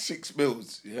her thing 6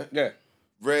 bills, yeah? Yeah,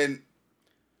 Rent,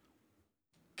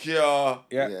 Kia,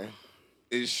 yeah. Yeah.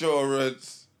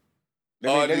 insurance,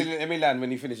 Let me land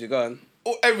when you finish your gun.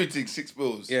 everything 6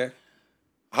 bills. Yeah.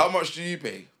 How much do you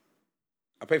pay?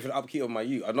 I pay for the upkeep of my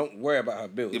youth. I don't worry about her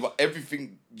bills. Yeah, but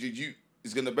everything you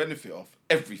is gonna benefit off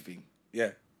everything,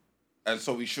 Yeah. and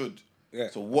so we should. Yeah.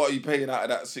 So what are you paying out of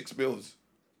that 6 bills?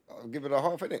 I'll give it a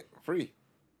half, innit? Free.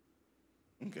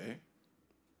 Okay.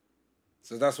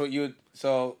 So that's what you.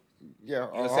 So Yeah.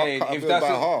 You're I'll saying cut a if bill that's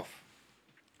by a- half.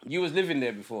 you was living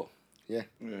there before. Yeah.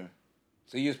 Yeah.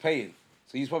 So you was paying.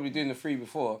 So you was probably doing the free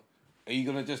before. Are you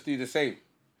gonna just do the same?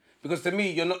 Because to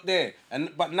me, you're not there,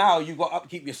 but now you got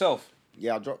upkeep yourself.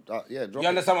 Yeah, I dropped. Yeah, drop. You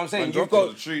understand what I'm saying? Man, You've drop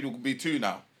got The tree will be 2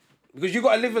 now. because you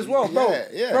got to live as well, bro.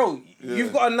 Yeah. Bro,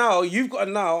 you've got to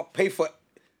now pay for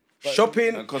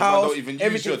shopping, And 'cause man house, don't even use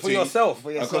everything your for thing. yourself.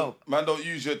 For Because yourself. man don't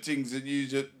use your things and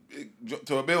use your drop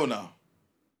to a bill now.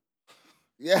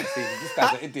 Yeah. See, this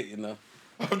guy's an idiot, you know.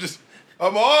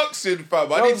 I'm asking,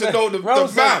 fam. I need to know the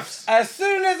maths. As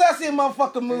soon as I see a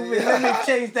motherfucker moving, let me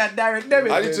change that direct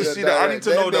debit. I need to see that. I need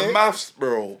to know the Debit. maths,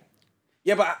 bro.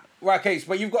 Yeah, but right, okay,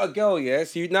 but you've got a girl, yeah.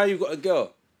 So now you've got a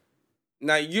girl.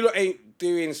 Now you lot ain't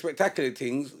doing spectacular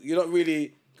things. You're not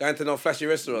really going to no flashy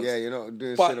restaurants. Yeah, you're not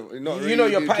doing. But You're not you really know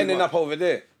you're doing too patterning much. up over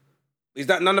there. Is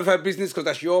that none of her business? Because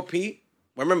that's your pee.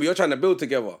 But remember, you're trying to build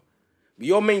together.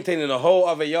 You're maintaining a whole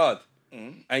other yard,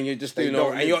 and you're just doing you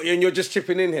don't and you're just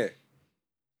chipping in here.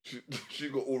 She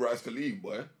got all rights to leave,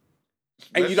 boy.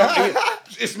 And you don't.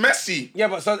 It's messy. Yeah,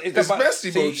 but so It's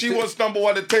messy, bro. She wants number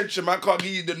 1 attention, man. I can't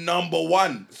give you the number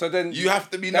 1. So then You have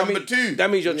to be that number mean- 2. That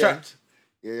means you're Yeah. trapped.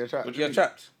 Yeah, you're trapped. What do you You're mean?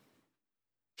 trapped.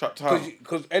 Trapped how?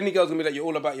 Because any girl's gonna be like, you're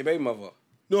all about your baby mother.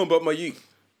 No, about my youth.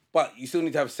 But you still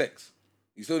need to have sex.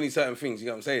 You still need certain things, you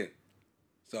know what I'm saying?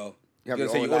 So, You have you're gonna your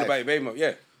say own you're all life. about your baby mother,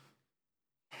 yeah.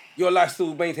 Your life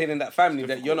still maintaining that family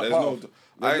that you're not There's part no, of.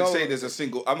 I ain't no- saying there's a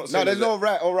single. I'm not No, saying there's no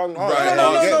right or wrong answer. Right,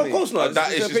 No, you get of me? course not. That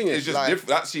It's is just opinion. it's just Like-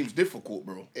 that seems difficult,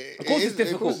 bro. Of course it's Of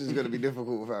difficult. course it's going to be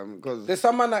difficult, fam. Because There's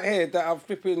some man out here that are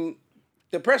flipping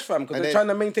depressed, fam, because And they're then-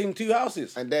 trying to maintain 2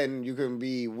 houses. and then you can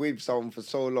be with someone for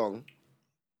so long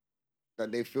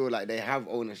that they feel like they have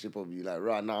ownership of you. Like,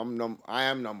 right now, I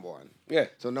am number one. Yeah.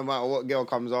 So no matter what girl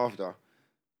comes after,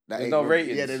 that There's ain't no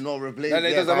ratings. Yeah, there's no replacement. That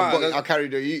Yeah, doesn't matter. I carry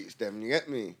the youths, them. You get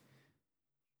me?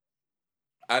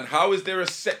 And how is there a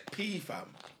set P, fam?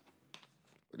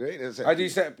 There ain't a set How do you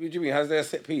piece. set, what do you mean, how's there a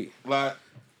set P? Like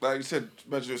you said,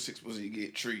 imagine you're 6 bills, you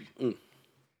get 3.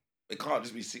 It can't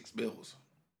just be 6 bills.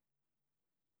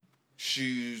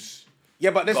 Shoes, Yeah,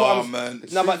 but this is what I'm...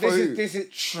 garments, No, but For who? this is...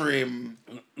 trim.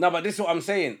 No, but this is what I'm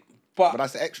saying. But But,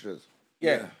 that's the extras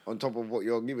yeah. on top of what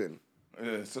you're giving.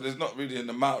 Yeah, so there's not really an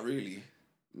amount, really.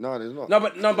 No, there's not. No,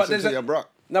 but Listen there's to your bruh.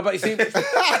 No, but you see...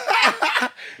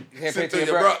 Yeah, pay to your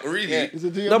your bro. bruh, really? Yeah.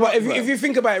 Listen to your No, but bruh, if you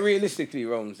think about it realistically,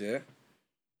 Rome's, yeah,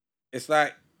 it's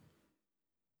like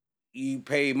you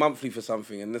pay monthly for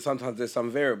something, and then sometimes there's some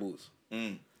variables.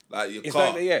 Like your It's car,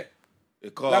 like that, yeah.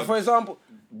 your car, Like for example,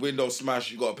 window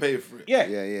smash, you gotta pay for it. yeah.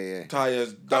 Yeah.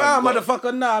 Tires done. Ah, got-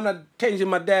 motherfucker, nah, I'm not changing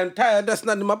my damn tire. That's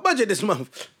not in my budget this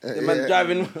month. The man yeah.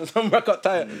 driving some record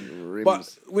tire. Rims.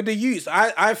 But with the youth,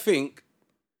 I think,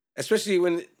 especially,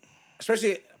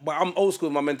 but I'm old school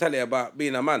in my mentality about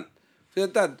being a man. So,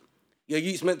 dad, your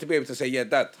youth's meant to be able to say, yeah,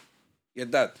 dad. Yeah,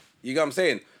 dad. You get what I'm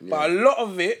saying? But a lot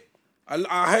of it,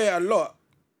 I hear a lot,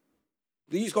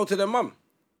 the youths go to their mum.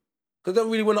 Because they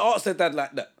don't really want to ask their dad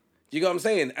like that. You get what I'm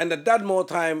saying? And the dad more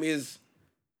time is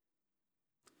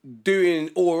doing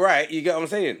all right, you get what I'm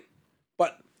saying?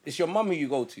 But it's your mum who you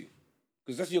go to.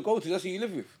 Because that's your go-to, that's who you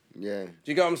live with. Yeah, Do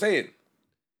you get what I'm saying?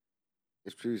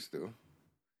 it's true still.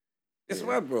 It's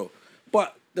mad, bro.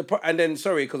 But and then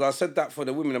sorry, because I said that for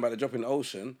the women about the drop in the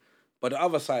ocean. But the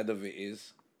other side of it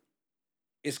is,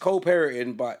 it's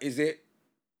co-parenting, but is it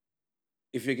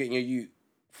if you're getting your youth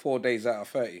 4 days out of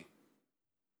 30?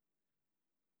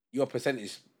 Your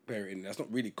percentage parenting, that's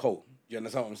not really co. You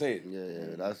understand what I'm saying?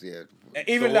 Yeah, that's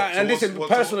Even So that, what- so and this is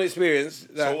what's- personal experience.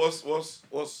 That,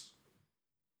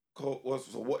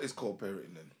 So what is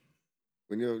co-parenting then?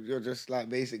 When you're just like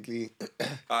basically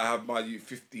I have my youth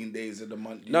 15 days of the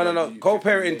month. you no. have your youth 15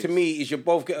 Co-parenting to days. me is you're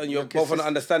both getting, you're both on consist-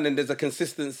 understanding. There's a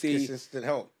consistency. consistent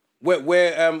help. We're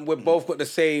both got the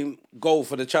same goal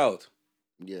for the child.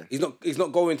 Yeah, He's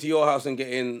not going to your house and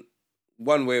getting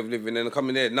one way of living and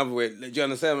coming there another way. Do you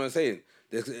understand what I'm saying?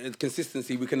 There's a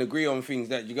consistency. We can agree on things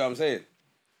that you get what I'm saying.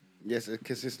 yes, a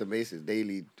consistent basis,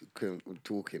 daily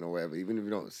talking or whatever. Even if you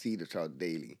don't see the child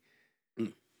daily,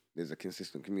 there's a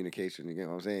consistent communication. You get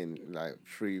what I'm saying? Like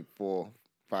 3, 4,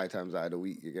 5 times out of the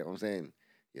week. You get what I'm saying?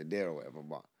 You're there or whatever,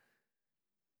 but.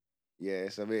 Yeah,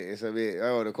 it's a bit.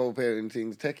 Oh, the co-parenting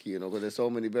thing's techie, you know, because there's so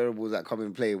many variables that come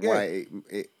in play. Why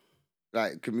it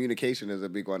like communication is a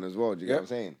big one as well. Do you get what I'm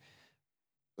saying?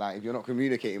 Like if you're not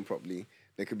communicating properly,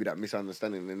 there could be that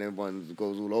misunderstanding, and everyone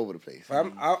goes all over the place.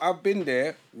 I've been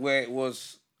there where it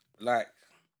was like,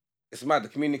 it's mad. The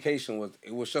communication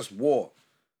was just war.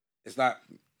 It's like,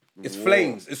 it's War.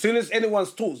 flames. As soon as anyone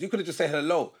talks, you could have just said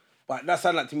hello. But that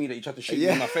sounded like to me that you tried to shoot me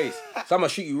in my face. So I'm going to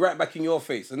shoot you right back in your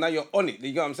face. And now you're on it.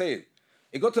 You get what I'm saying?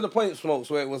 It got to the point, Smokes,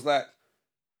 where it was like,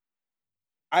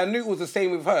 I knew it was the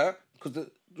same with her, because the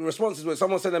responses were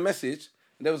someone sent a message,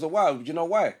 and there was a wow. Do you know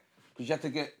why? Because you had to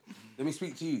get, let me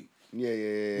speak to you.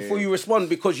 Yeah. Before you respond,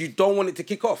 because you don't want it to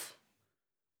kick off.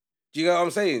 Do you get what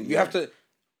I'm saying? You have to,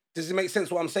 does it make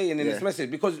sense what I'm saying in this message?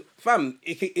 Because, fam,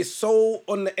 it's so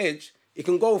on the edge, it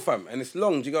can go, fam, and it's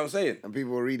long. Do you get what I'm saying? And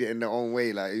people will read it in their own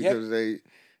way. Like you could say,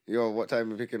 "Yo, what time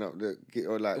are you picking up the kid?"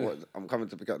 Or like, "What? I'm coming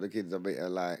to pick up the kids." A bit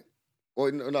like,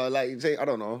 or no, like you say, I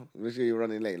don't know. Let's say you're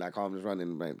running late. Like I'm just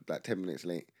running like 10 minutes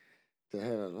late. To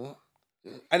her, what?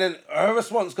 And then her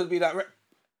response could be like,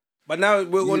 but now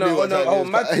we're You on knew what a time whole it was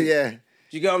mad thing. Yeah, Do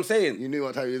you get what I'm saying? you knew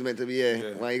what time you was meant to be.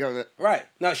 Yeah. Why you coming? Right.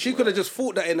 Now, she could have just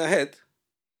thought that in her head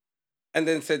and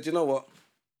then said, you know what?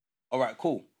 All right,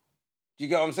 cool. Do you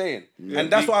get what I'm saying?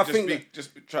 And that's what I think. Just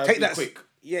try Take to be that. quick.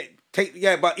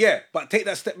 But take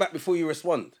that step back before you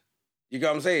respond. You get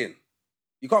what I'm saying?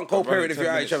 You can't co-parent if you're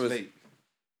at each other's. late.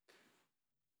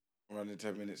 Running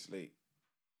 10 minutes late.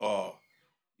 Oh,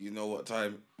 you know what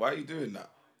time? Why are you doing that?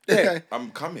 Yeah.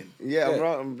 I'm coming. Yeah,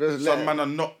 I'm just Some man are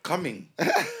not coming.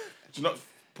 Do not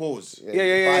pause. Yeah.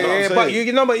 You know what I'm But saying?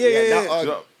 you know, but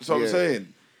yeah. So I'm saying,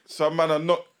 some man are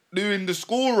not doing the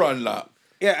school run, like.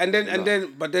 Yeah,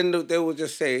 but then they will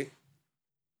just say,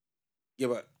 yeah,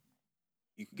 but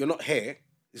you're not here.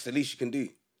 It's the least you can do.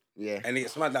 Yeah. And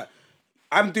it's mad that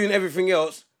I'm doing everything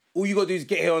else. All you got to do is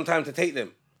get here on time to take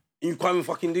them. And you can't even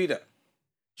fucking do that.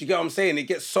 Do you get what I'm saying? It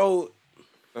gets so...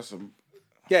 That's a...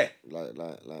 Yeah.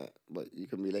 Like, but you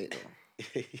can be late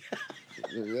though.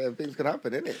 Yeah, things can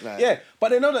happen, innit? Like, Yeah, but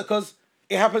they know that because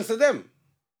it happens to them.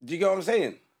 Do you get what I'm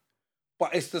saying?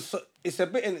 But it's a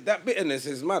that bitterness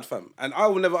is mad, fam. And I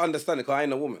will never understand it because I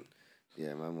ain't a woman.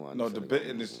 Yeah, man. No, the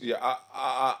bitterness... Yeah,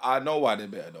 I know why they're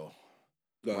bitter, though.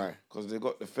 Why? Because they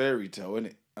got the fairy tale,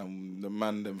 innit? And the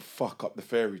man them fuck up the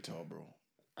fairy tale, bro.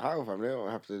 How, fam? They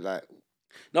don't have to, like...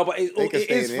 No, but it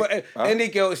is for any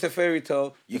girl. It's a fairy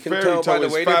tale. You The can fairy tell by tale the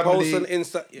is way they post on family,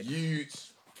 Insta. Yeah.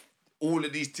 Youths, all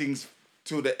of these things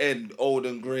till the end, old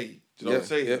and grey. Do you know what I'm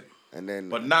saying? Yeah. And then...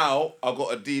 But now I got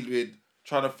to deal with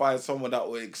trying to find someone that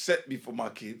will accept me for my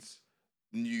kids,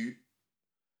 new.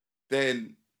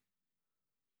 Then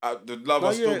the love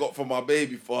I still got for my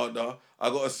baby father, I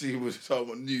got to see with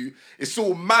someone new. It's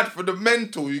all mad for the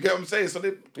mental. You get what I'm saying? So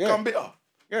they become bitter,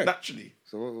 naturally.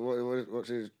 So what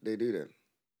should they do then?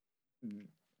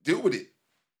 Deal with it.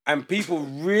 And people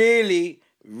really,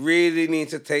 really need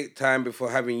to take time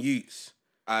before having youths.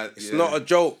 It's not a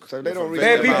joke. So they don't really...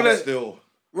 Bare people are still.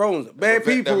 Rones. Bare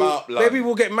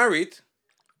people get married.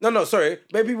 No, sorry.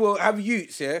 Bare people have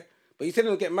youths, yeah? But you tell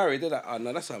them to get married, they're like, oh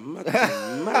no, that's a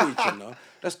marriage, you know?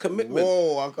 That's commitment.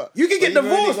 Whoa, you can get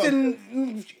divorced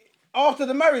after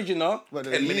the marriage, you know? But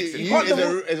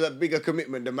you is a bigger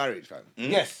commitment than marriage, fam.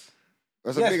 Yes.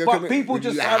 That's a bigger but commitment.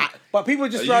 people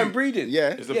just try and breeding. Yeah.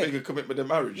 It's a bigger commitment than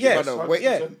marriage. Yes. But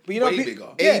you know, way bigger.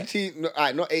 18,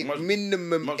 not 8,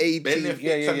 minimum 18.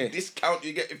 Benefits and discount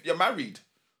you get if you're married.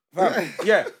 Fam,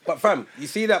 but fam, you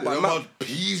see that? But how much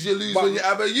peas you lose when you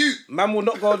have a youth. Man will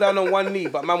not go down on one knee,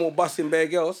 but man will bust in bare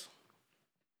girls.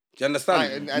 Do you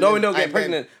understand? No one don't get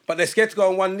pregnant, but they're scared to go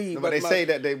on one knee. No, but they say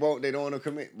that they don't want to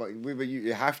commit. But with a youth,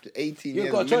 you have to 18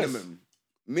 years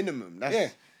minimum.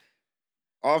 That's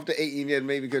after 18 years,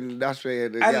 maybe you can dash away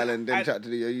the girl and then chat to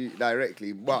the youth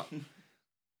directly. But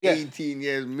 18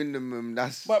 years minimum,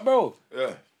 that's... But bro,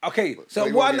 okay, so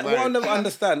what I never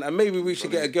understand, and maybe we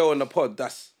should get a girl on the pod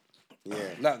that's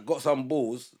that got some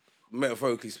balls,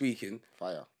 metaphorically speaking.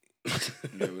 Fire. Yeah,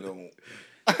 we don't...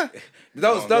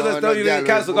 Don't you need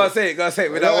cancel, gotta say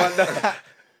it, we don't want that.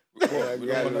 We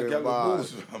don't want to get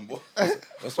balls, man.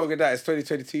 What's wrong with that? It's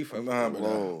 2022, fam. Nah,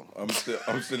 bro. I'm still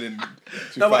in 2007.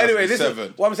 No, but anyway, this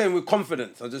is what I'm saying with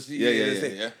confidence. I'll just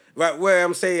yeah. Right, where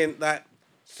I'm saying that,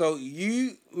 so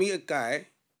you meet a guy,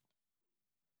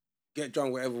 get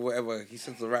drunk, whatever, he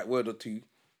says the right word or two,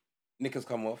 knickers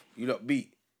come off, you lot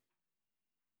beat.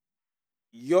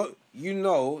 You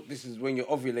know this is when you're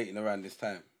ovulating around this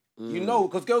time. You know,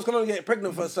 because girls can only get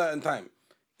pregnant for a certain time.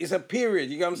 It's a period,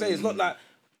 you get what I'm saying? It's not like,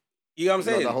 you know what I'm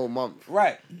saying? Not the whole month.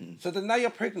 Right. So then now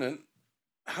you're pregnant,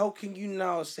 how can you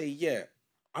now say, yeah,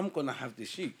 I'm going to have this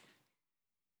shoot?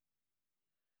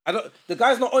 The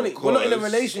guy's not on it. We're not in a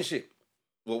relationship.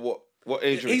 Well, what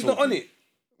age are we He's talking? not on it.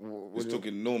 We're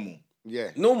talking normal.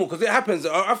 Yeah. Normal, because it happens.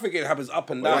 I think it happens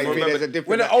up and down. Wait, there's a difference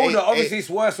when they're older, obviously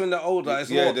it's worse when they're older. It's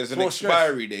more, there's an more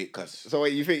expiry date, cuz. So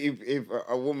wait, you think if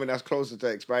a woman that's closer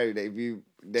to expiry date,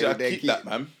 they keep that,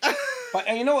 man. But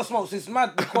and you know what, Smokes? It's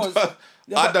mad because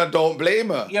I don't blame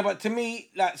her. Yeah, but to me,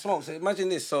 like Smokes, imagine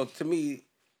this. So to me,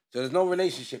 so there's no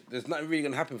relationship. There's nothing really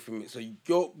gonna happen from it. So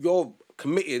you're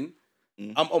committing.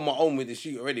 I'm on my own with the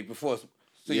shoot already before.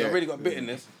 So you already got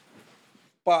bitterness.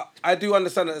 But I do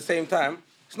understand at the same time,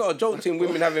 it's not a joke thing.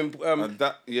 Women having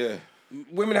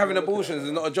women having abortions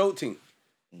is not a joke thing.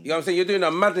 You know what I'm saying? You're doing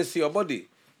a madness to your body.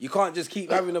 You can't just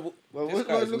keep having a. Well, what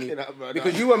am I looking at, bro?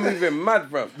 Because you were moving mad,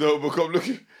 bro. No, but come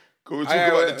looking. Can we talk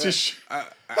about the tissue?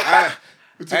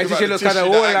 Tissue look kind of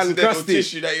old and crusty.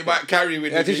 Tissue that you might carry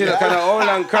with you. Tissue look kind of old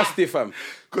and crusty, fam.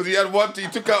 Because he had one. He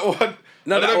took out one.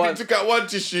 Not that one. He took out one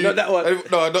tissue. Not that one.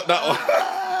 No, not that one.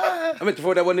 I meant to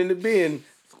throw that one in the bin.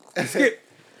 Skip.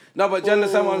 No, but do you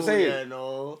understand what I'm saying? Yeah,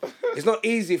 no. It's not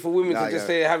easy for women to just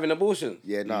say having abortion.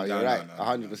 Yeah, no, you're right.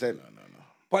 100%.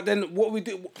 But then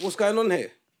what's going on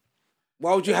here?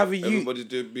 Why would you have a youth? Everybody's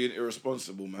being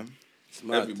irresponsible, man.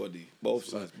 Everybody. Both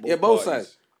sides. Both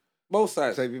sides. Both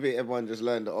sides. So if you think everyone just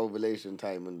learned the ovulation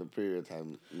time and the period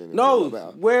time?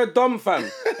 No, we're dumb, fam.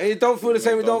 And you don't feel the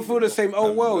same, we don't feel the same.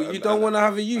 Oh, well, you don't want to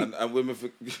have a youth. And women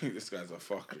think, this guy's a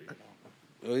fuckery.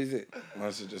 What is it?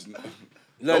 Man should just...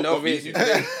 Learn ovulation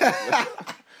today.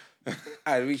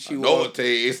 I reach you. No, what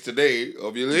day is today?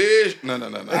 Ovulation.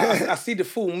 No. I see the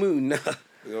full moon now.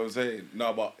 You know what I'm saying?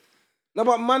 No,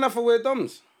 but man, I for wear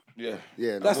dumbs. Yeah.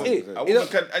 Yeah, no, That's it. 100%. A You know- woman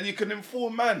can, and you can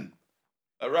inform man.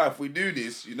 Alright, if we do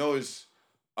this,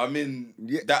 I'm in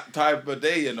Yeah. that type of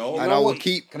day, And know I will what?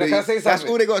 keep. Can I say That's something?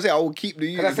 all they gotta say. I will keep the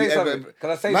youth. Can I if say you ever- something? Can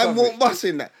I say man something? won't bust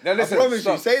in that. Now listen, I promise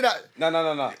stop. you. Say that.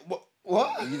 No.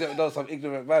 What? You don't know some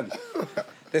ignorant man.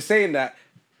 They're saying that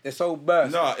they're so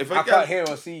burst. No, if a I gal- can't hear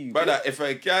or see you. Brother, if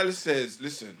a gal says,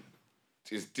 listen,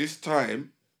 it's this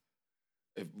time,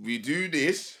 if we do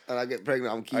this, And I get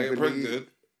pregnant. I'm I keeping get the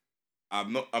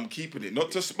pregnant, I'm keeping it.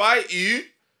 Not to spite you,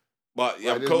 but Right,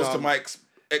 I'm there's close no- to my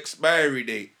expiry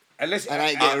date. Unless And I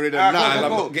ain't getting rid of Ah, none. And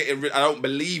I'm go. not getting rid. I don't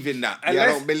believe in that. And Yeah, I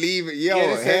Unless- don't believe it. Yo, Yeah,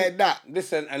 listen, heard that.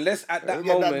 Listen, unless at that Get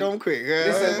moment, that done quick.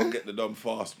 Listen. I'll get the dumb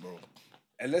fast, bro.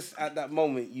 unless at that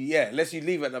moment, unless you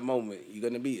leave at that moment, you're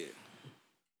gonna beat it.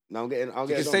 No, I'll She get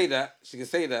can it say done. that. She can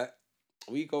say that.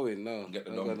 We going? No, Get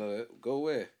the I'm dom. gonna go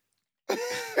where?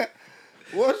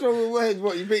 What's wrong with words?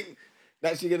 What you think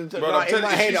that she gonna? Bro, No, I'm in telling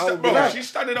my you, head, I'll be bro, like, she's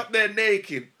standing up there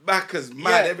naked, back as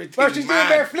mad, everything Bro, she's mad.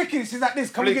 doing bare flicking. She's like this.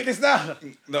 Come and Flick. get this now.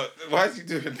 No, why is he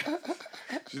doing that?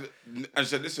 And she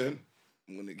said, listen,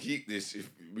 I'm going to keep this if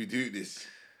we do this.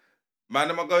 Man,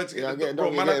 am I going to get Yeah, the get it bro?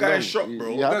 done, Man, get I it got a done. shot, bro.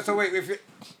 Yeah. No, so wait, if it,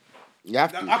 you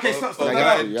have to. okay, stop. Oh, No,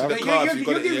 yeah, no, you no. have to. You Car, if you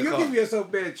got it in your you car. give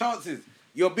yourself bare chances.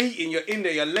 You're beating. You're in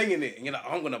there. You're laying it, and you're like,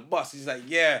 I'm gonna bust. He's like,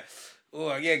 yeah.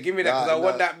 Oh yeah, give me that because Nah, I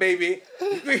want nah. that baby.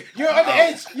 You're on the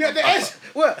edge. You're at the edge.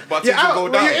 What? But you're things will out. go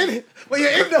When down. you're in. When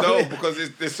you're in though. No, because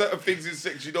there's certain things in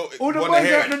sex you don't All the want to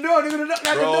boys are at the hear. door. They're gonna knock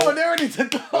down Bro. the door. They're ready to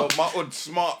go. Bro, my old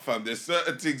smart fam, there's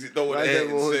certain things you don't want to Why hear them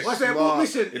in all sex. What's their Smart.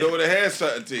 mission? You don't want to hear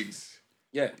certain things.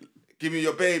 Yeah. Give me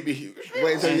your baby.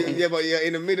 Wait, so but you're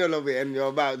in the middle of it and you're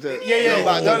about to. Yeah. You're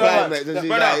about No, to no, climax, and she's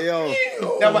Brother. like,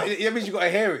 yo. No, but it means you gotta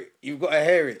hear it. You've gotta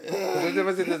hear it.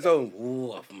 Because if in the zone,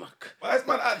 ooh, fuck. Why is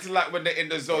man acting like when they're in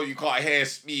the zone you can't hear,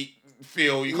 speak,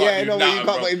 feel, you can't Yeah, do no, but you nothing, can't-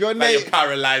 bro. but if you're like you're na-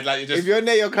 paralyzed, like you just... If you're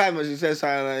near your climax, you say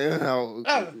something like, you know,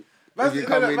 if you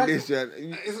come in this,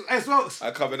 Hey, smokes.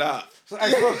 I'm coming out.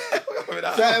 Hey, smokes. I'm coming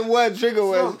out. certain words, trigger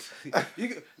words.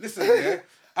 Smokes. Listen,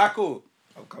 yeah. Cool.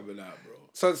 I'm coming out, bro.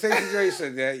 So same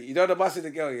situation, yeah. You know the bus of the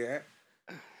girl, yeah.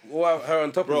 Or her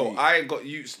on top of Bro, you. I ain't got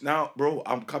used now, bro.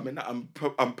 I'm coming out.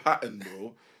 I'm patterned,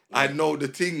 bro. I know the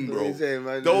thing, What bro. you saying,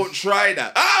 man? Don't try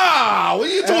that. Ah, what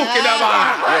are you talking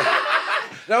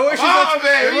about? Now where she's Oh, on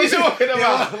man, what you talking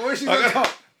about? Where she's on top.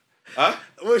 Huh?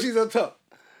 Where she's on top.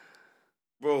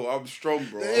 Bro, I'm strong,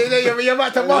 bro. You're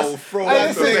about to bust. Oh, throw Hey,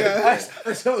 off listen,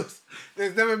 the so,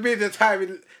 there's never been a time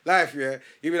in life, yeah,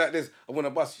 you be like this, I want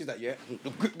to bust. She's like, yeah,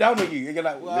 grip down on you. And you're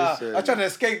like, wow, Listen. I'm trying to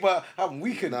escape, but I'm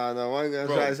weakened. No, one gonna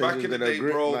Bro, try to say back she's in the gonna day,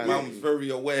 grip, bro, man. I'm very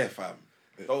aware, fam.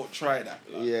 Don't try that.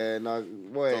 Like. Yeah, no,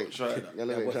 boy, Don't try that. y'all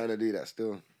Yeah, ain't but- trying to do that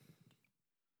still.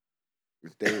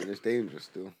 It's dangerous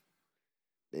still.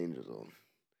 Danger zone.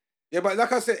 Yeah, but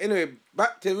like I said, anyway,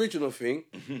 back to the original thing,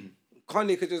 Mm-hmm.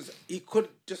 Kanye could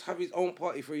just have his own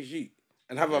party for his youth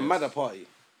and have a Yes. madder party.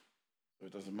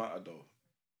 It doesn't matter, though.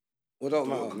 Well, don't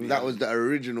Don't matter. be- That was the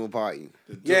original party.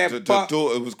 Yeah, the but-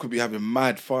 daughter could be having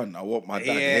mad fun. I want my dad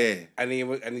here.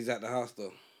 and he's at the house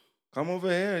though. Come over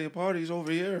here. Your party's over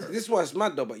here. This is why it's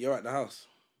mad though, but you're at the house.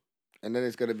 And then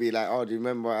it's gonna be like, oh, do you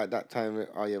remember at that time?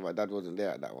 Oh yeah, my dad wasn't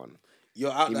there at that one.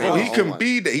 You're out He the made Bro, house. he Oh, can man.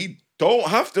 be there. He don't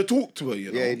have to talk to her,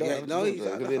 you know. Yeah, he don't. Yeah, have to no, talk he's to her.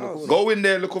 at Could the be in the house. corner. Go in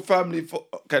there, look a family photo.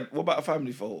 What about a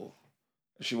family photo?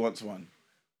 She wants one.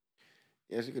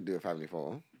 Yeah, she could do a family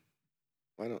photo.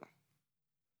 Why not?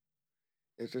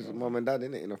 It's just mum and dad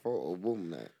in it in a photo.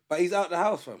 Boom, like. But he's out the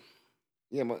house, fam.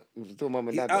 Yeah, it's still mum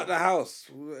and He's dad. out though. the house.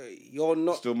 You're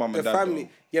not Still mum the and dad, family. though.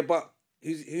 Yeah, but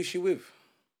who's she with?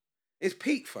 It's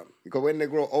Pete, fam. Because when they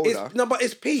grow older, No, but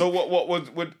it's Pete. So what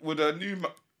would a new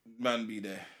man be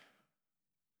there?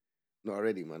 not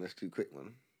already, man. That's too quick,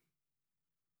 man.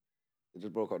 It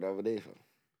just broke out the other day, fam.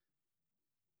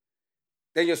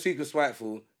 Then you're super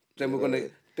spiteful. Then we're Yeah, gonna.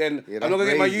 Then yeah, I'm not gonna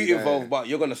get my that's youth crazy, involved, that. but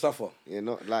you're gonna suffer. Yeah,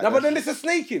 not like. No, but then that's- it's a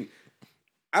snaking.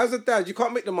 As a dad, you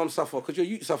can't make the mum suffer because your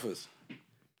youth suffers.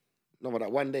 No, but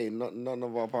that one day, none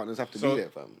of our partners have to So- be there,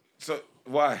 fam. So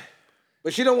why?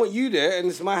 But she don't want you there, and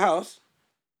it's my house.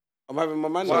 I'm having my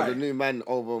man So there. the new man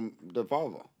over the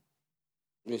father.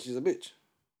 I mean, she's a bitch.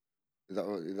 Is that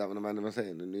what the man was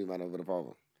saying? The new man over the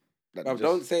father. That Bruv, just-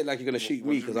 don't say it like you're gonna shoot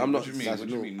me because I'm not. What do you mean? That's What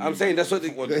do you new. mean? I'm saying that's what the-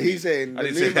 do you He's mean? saying I the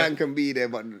didn't new say man that. can be there,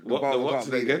 but the What? father What's can't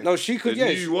it be again? there. No, she The could.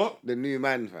 Yes, new what? The new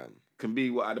man, fam. Can be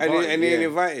what at the and party. he ain't yeah.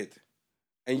 invited,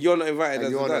 and you're not invited And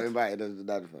as you're a not dad. invited as the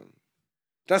dad, fam.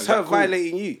 That's Is her that cool?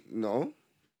 violating you. No.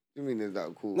 You mean is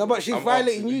that cool? No, but she's I'm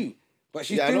violating asking you. But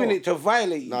she's Yeah, I doing know. it to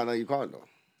violate you. No, you can't though.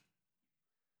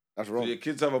 That's So wrong. your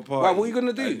kids have a party. Right, what you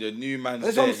gonna do? And your new man's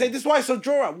That's what I'm there, saying. This is why it's so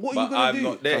draw out. What are you but gonna I'm do?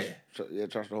 not there. Trust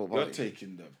the whole You're party.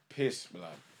 taking the piss, man.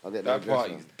 I'll get That that dress,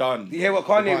 party's fam. done. You hear what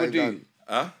The Kanye would party's do? done.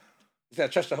 Huh? He said,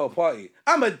 I trashed the whole party.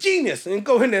 I'm a genius. And then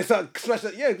go in there and start smash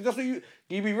it. Yeah, that's what you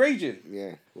be raging.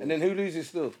 Yeah. And then who loses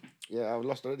still? Yeah, I've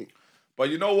lost already. But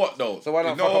you know what though? So why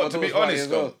not you know fuck up what? my To be daughter's party honest as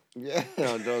though. well? Yeah,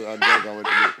 I'm joking. I went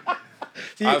to do.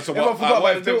 See, So everyone forgot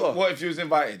about if the daughter. what if you was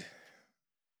invited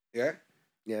Yeah?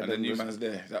 Yeah, and the new man's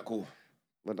there? Is that cool?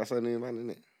 But that's a new man, isn't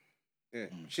it? Yeah.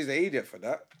 She's an idiot for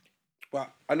that.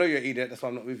 But I know you're an idiot, that's why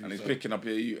I'm not with you. And he's so- picking up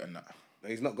your youth and that.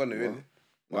 He's not going to, innit?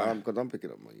 Why? Because I'm picking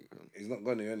up my youth. He's not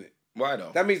going to, innit? Why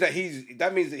though? That means that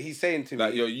he's saying to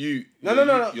Like me, your you.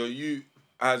 No. Your you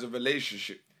has a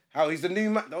relationship. how he's the new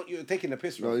man. Don't you're taking the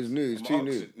piss, No, right? he's new. He's too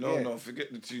new. No, Yeah. no,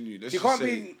 forget the too new. Let's You just can't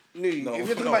say, be new. No, if you're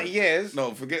talking no. about years,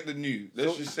 No, forget the new.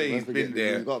 Let's just say he's Don't been forget the new.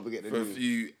 there You can't forget the for a new.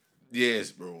 few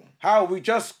years, bro. how we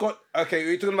just got okay.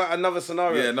 We're talking about another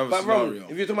scenario. Yeah, another but Ron, scenario.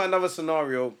 if you're talking about another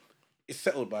scenario, it's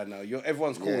settled by now.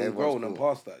 Everyone's cool Yeah, and everyone's grown and cool.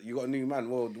 past that. You got a new man.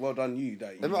 Well done, you.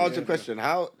 That Let me ask you a question.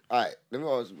 How? Alright, let me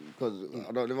ask because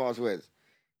I don't. Let me ask Wes.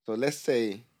 So let's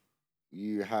say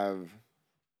you have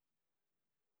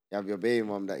your baby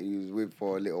mum that you was with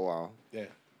for a little while, Yeah,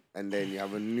 and then you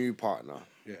have a new partner,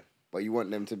 yeah. but you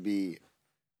want them to be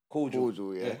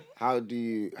Cordial. yeah. How do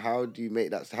you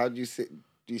make that? How do you sit?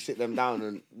 Do you sit them down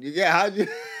and how do you?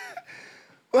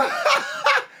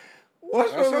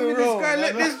 What's What's wrong with this Ron? guy?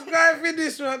 Let this guy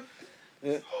finish, man.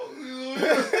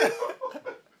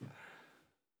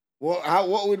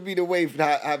 What would be the way to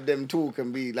have them talk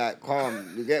and be like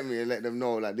calm? You get me, and let them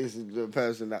know like this is the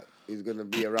person that is gonna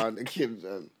be around the kids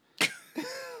and.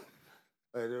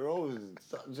 They're always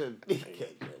such a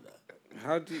dickhead.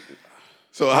 How do you...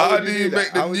 So how would do you you do make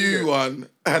that? the How would you do new it? one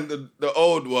and the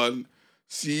old one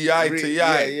see eye to Yeah,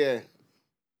 eye? yeah.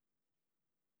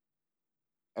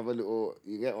 Have a little.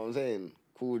 You get what I'm saying?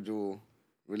 Cordial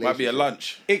relationship. Might be a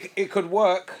lunch. It could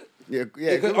work. Yeah,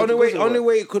 yeah. It could, only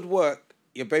way it could work.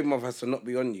 Your baby mother has to not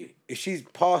be on you. If she's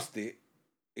past it,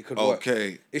 it could work.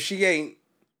 Okay, If she ain't,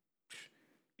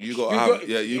 you got to have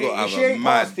if she a ain't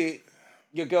man. past it,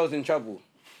 your girl's in trouble.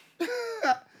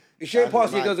 If she ain't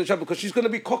past it, your girl's in trouble because she's gonna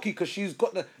be cocky because she's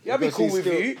got the. Yeah, I'll be Because cool she's with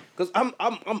still- you because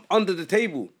I'm under the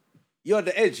table. You're at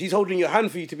the edge. He's holding your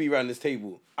hand for you to be around this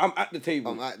table. I'm at the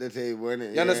table. I'm at the table,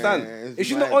 innit? You understand? If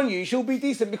she's not on you, she'll be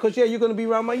decent because you're gonna be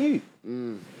around my you.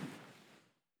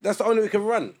 That's the only way we can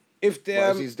run. If But the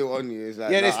if she's still on you, it's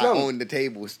like yeah, I it's long. own the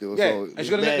table still. yeah, So and she's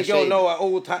gonna let the girl shade. know at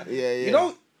all times. Yeah. You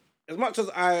know, as much as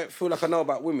I feel like I know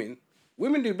about women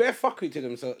do bare fuckery to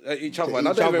themselves, each other, and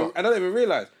I each don't other. even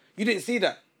realize. You didn't see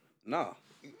that, nah.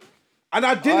 And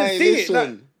I didn't Aye, see listen, it.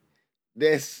 Like,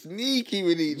 they're sneaky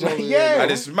with each other. Yeah. you know?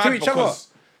 And it's To mad each other. because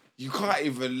you can't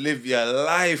even live your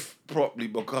life properly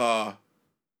because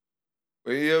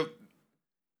when your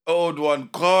old one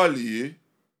call you,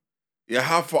 you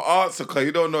have to answer because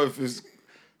you don't know if it's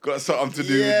got something to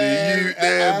do with the youth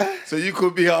them. So you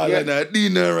could be all like a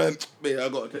dinner and man, I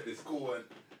gotta take this call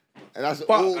And that's But-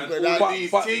 all. and But all that, these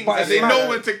but- things, but and it's they mad. know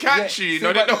when to catch Yeah, you. You see,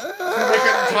 know, they but-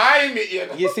 can time it. You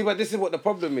know? you see, but this is what the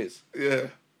problem is. Yeah.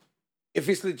 If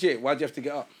it's legit, why'd you have to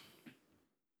get up?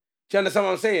 Do you understand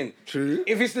what I'm saying? True.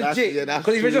 If it's That's- legit, yeah, that's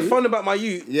because if you're just true. fun about my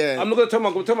youth, Yeah. I'm not gonna tell my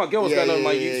girl what's going on with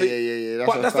my youth. So- yeah.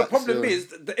 But that's the fact problem still. is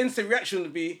the instant reaction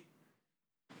would be.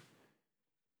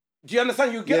 Do you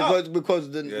understand? You get Yeah, up,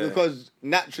 because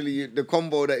naturally the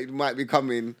combo that it might be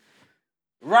coming.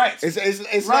 right? It's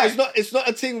Right. it's not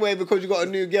a thing where because you got a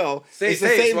new girl. Say- it's the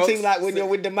say it, same Smokes. thing like when Say- you're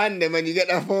with the man them and you get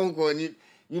that phone call and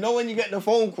you know when you get the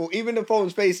phone call, even the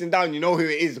phone's facing down, you know who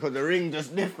it is because the ring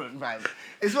just different, man.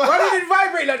 It's Why did it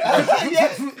vibrate like that?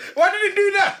 Yes. Why did it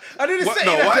do that? I didn't What? say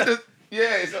No, that. why does...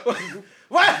 Yeah, it's a...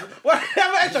 Why? Why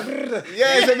have I extra?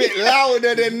 Yeah, it's a bit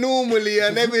louder than normally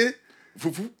and every.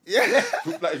 Yeah,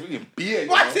 like it's really beer, you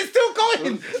Why know? is it still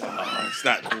going? It's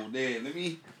not cool there. Let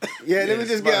me... yeah. Let me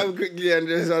it's just get mad. up quickly and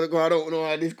just I don't know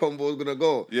how this combo is gonna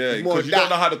go. Yeah, It's more because you that. don't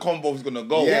know how the combo's gonna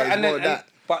go. Yeah, and it's then more that.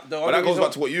 but the But only that goes reason-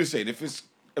 back to what you were saying. If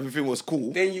everything was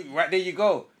cool, then you right there you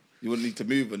go. you wouldn't need to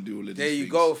move and do all of these There you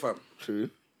things. go, fam. True.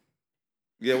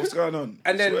 Yeah, what's going on?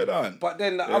 And then, Swear down. but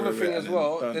then the Yeah, other yeah, thing yeah, as and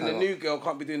well, then then the done. new girl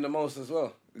can't be doing the most as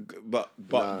well. But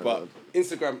Nah,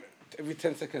 Instagram every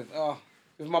 10 seconds. Oh,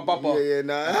 with my bubba. Yeah,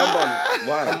 nah. Come on,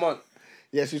 Why? come on.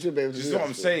 Yes, you should be able to This do is that what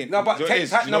I'm still. saying. No, but Do you know what it is?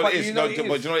 take Do you know time- what no, it is? but you know No, what it but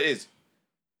do is. you know what it is?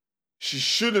 She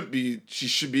shouldn't be. She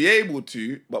should be able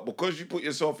to, but because you put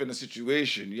yourself in a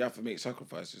situation, you have to make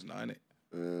sacrifices now,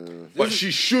 innit? But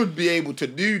she should be able to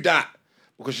do that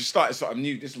because she started something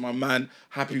new. This is my man,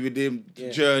 happy with him,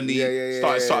 journey, Yeah,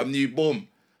 started yeah. something new, boom.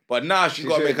 But now she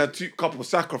got to should. make a couple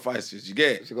sacrifices. You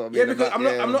get it? She gotta be Yeah, in the because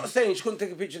back, I'm not saying she couldn't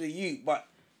take a picture of you, but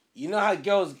you know how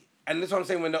girls, and that's what I'm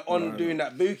saying when they're on doing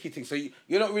that bookie thing. So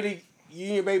you're not really, you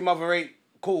and your baby mother ain't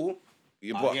cool.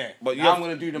 Yeah, Oh, yeah. but I'm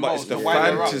gonna do the but most it's the to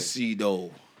wind her up. fantasy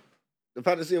though. The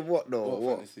fantasy of what though? What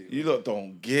What? fantasy? You lot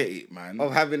don't get it, man.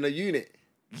 Of having a unit.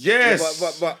 Yes.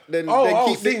 But then, Oh, then oh,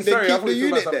 keep scene, the, sorry, I then thought keep the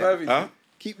you were talking unit about then. some Huh?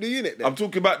 Keep the unit then. I'm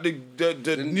talking about the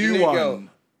new new one. girl.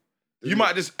 You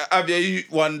might just have your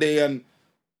youth one day and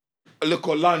look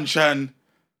at lunch and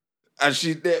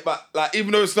she's there, but like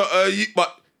even though it's not her youth,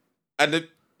 but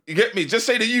you get me? Just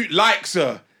say the youth likes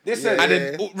her. Listen, And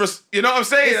then you know what I'm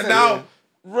saying? Listen, And now,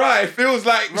 right, it feels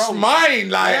like it's Rome. mine.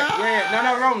 Like,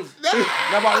 no, Rome's. No,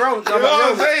 but Rome. No, you know what I'm but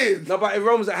Rome. saying? No, but in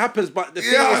Rome's it happens. But the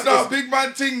thing Yeah, is, no, big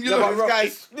man thing. You no, know, but Rome,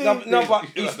 guy's no, but You he's lot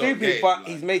don't get stupid, it, but like.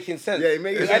 he's making sense. Yeah, he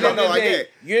makes At sense. the end No, of the I day, get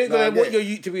it. you ain't No, I gonna get want it. your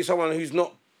youth to be someone who's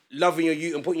not loving your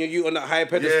youth and putting your youth on that higher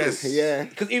pedestal. Yes. Yeah.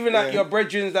 Because even like Yeah. your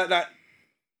brethren that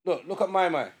look at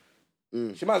my.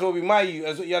 She might as well be my you,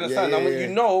 as you understand. Yeah, and when yeah. you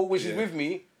know which is with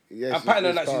me, Yes, I'm patting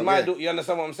on it's that she's calm, my yeah. daughter. You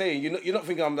understand what I'm saying? You're not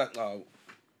thinking I'm like, oh,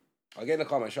 I'll get in the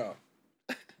car and shut up.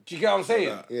 Do you get what I'm saying?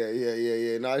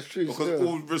 Yeah. No, it's true. Because still.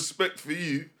 all respect for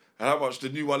you and how much the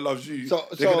new one loves you, So-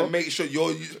 they're so- gonna make sure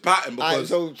your youth's pattern Alright, because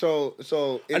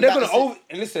so in And they're that gonna si- over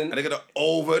listen. and they're gonna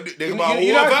overdo. They're You gonna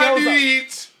know how girls overdo are-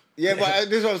 it. Yeah, but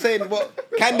this is what I'm saying. But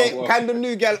can the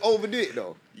new girl overdo it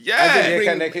though? Yeah. As in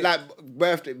Yeah, bring, can- like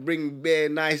birthday, bring bare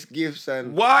nice gifts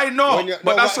and. Why not? When you're-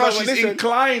 But no, that's how but she's listen.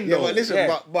 inclined, Yeah, though. but listen,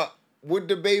 Yeah. but would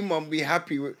the baby mum be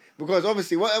happy with? Because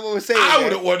obviously, whatever we're saying. I yeah,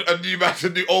 wouldn't want a new man to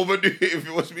do overdo it if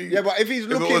it was me. Yeah, but if he's it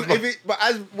looking, was my- but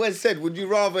as Wes said, would you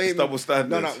rather him? double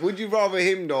standards. No. Would you rather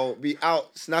him though be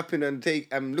out snapping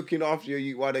and looking after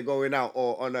you while they're going out,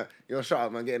 or on a shut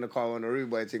up man, get in the car on a rude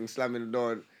boy thing, slamming the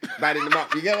door and batting them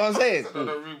up? You get what I'm saying?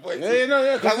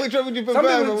 Yeah. Like, which one would you prefer?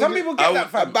 Some Would you- people get that, a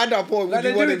fam. bad up, or would Like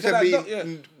you they want do him it to to that be dog, yeah.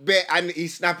 bet and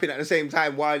he's snapping at the same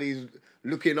time while he's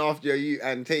looking after you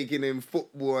and taking him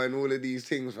football and all of these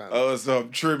things, fam? Oh, some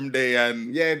trim day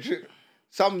and Yeah,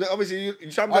 sometimes you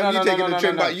taking the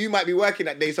trim, but you might be working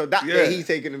that day, so that day he's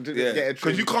taking him to get a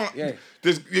trim. because you can't. Yeah.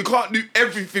 You can't do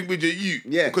everything with your youth.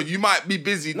 Yeah. Because you might be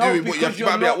busy No, doing what you have. because You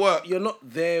might be at work. You're not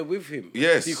there with him.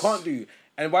 Yes. So you can't do.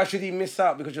 And why should he miss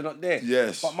out because you're not there?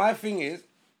 Yes. But my thing is,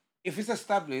 if it's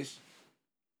established,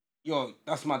 yo,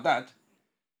 that's my dad.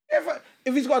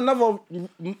 If he's got another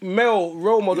male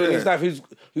role model in his life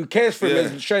who cares for him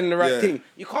and is showing the right thing,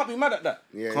 you can't be mad at that.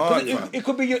 Yeah. Can't, It, fam. it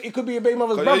could be your baby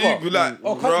mother's Because brother. you be like,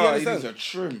 Oh, can't you right, he understand? needs a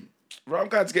trim. Right, I'm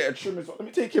going to get a trim. Let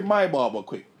me take in my barber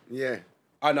quick. Yeah.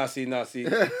 Now see. No,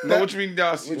 what do you mean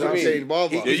now? What do I'm you mean? saying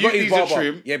barber. He's Yeah, got you his need a barber.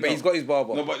 trim. Yeah, but No. he's got his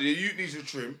barber. No, but the youth needs a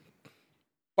trim.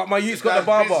 But my youth's got the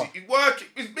Guy's barber. busy. He's working.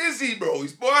 He's busy, bro.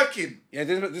 He's working. Yeah,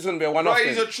 this is gonna be a one-off. Right,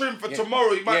 then. he's a trim for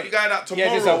tomorrow. He might be going out tomorrow.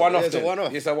 Yeah, this is a one-off. Yeah, it's a then.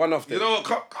 one-off. It's a one-off. You then. know,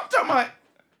 come to my.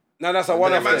 No, that's a That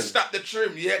one-off. man then. snap the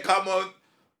trim. Yeah, come on.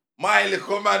 My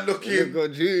little man You looking.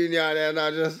 got Junior there now,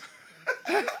 just.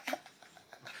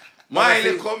 My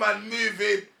little man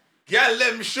moving. Get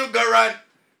them sugar and.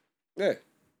 Yeah.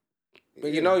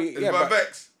 But you know, It's yeah, my but,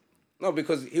 vex. no,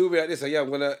 because he'll be like this. Yeah,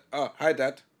 I'm gonna. Hi,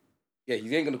 Dad. Yeah,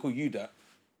 he ain't gonna call you Dad.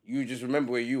 You just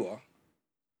remember where you are.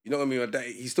 You know what I mean? Your dad,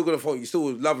 he's still gonna follow. You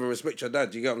still love and respect your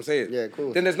dad. You get what I'm saying? Yeah,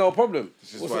 cool. Then there's no problem.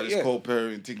 This is What's why it? this Yeah.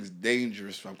 co-parenting thing is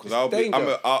dangerous, fam. Because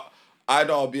danger.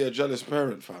 I'll be a jealous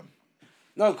parent, fam.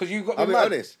 No, because you got I'll me be mad.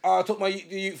 honest. I took my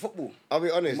youth football. I'll be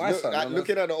honest. My son, man,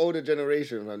 Looking at the older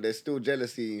generation, man, there's still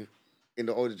jealousy in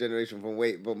the older generation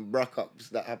from bruck-ups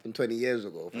that happened 20 years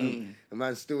ago. Fam. The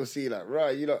man still see like,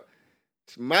 right, you know,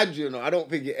 it's mad, you know. I don't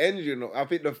think it ends, you know. I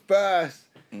think the first,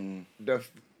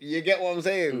 you get what I'm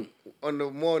saying? On the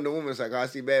woman's side, I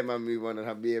see bare man move on and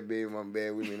have bare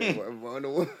women and whatever. But on the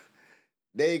woman,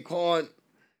 they can't.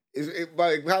 It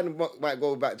kind of might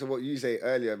go back to what you say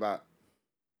earlier about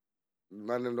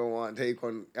man them don't want to take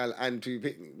on and to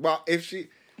picnic. But if she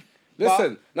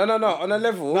Listen, no. On a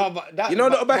level, No, but that- you know,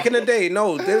 but- back in the day,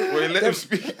 no. Wait, let him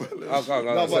speak.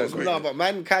 but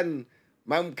man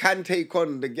can take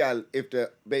on the gal if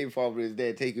the baby father is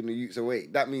there taking the youths away.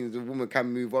 That means the woman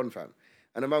can move on, fam.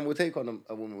 And a man will take on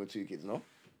a woman with 2 kids, no?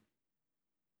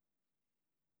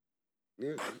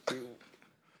 Yeah.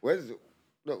 Where's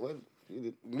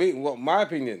my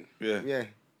opinion. yeah?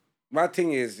 My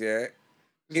thing is, It's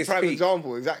it's a prime peak.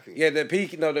 example, exactly. Yeah, the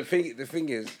peak. No, the thing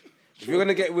is, if you're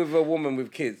gonna get with a woman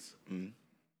with kids,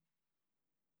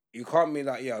 you can't be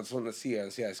like, yeah, I just want to see her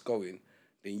and see how it's going.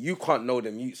 Then you can't know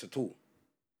them youths at all.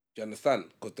 Do you understand?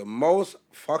 Because the most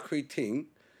fuckery thing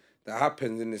that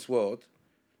happens in this world,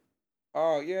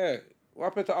 oh yeah, what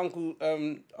happened to Uncle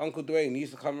Dwayne? He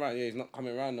used to come around. Yeah, he's not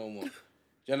coming around no more. Do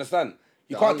you understand?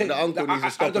 You can't take the uncle needs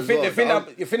to stop the as thing, well.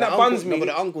 the thing that buns me. No, but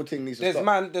the uncle thing needs to There's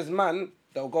stop. there's man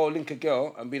that'll go link a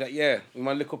girl and be like, yeah, with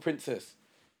my little princess.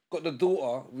 Got the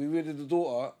daughter, we with the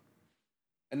daughter,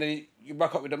 and then you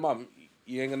back up with the mum,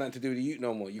 you ain't got nothing to do with the youth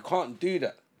no more. You can't do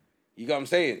that. You get what I'm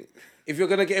saying? if you're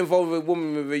gonna get involved with a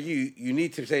woman with a youth, you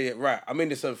need to say it right. I'm in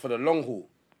this for the long haul,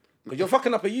 because you're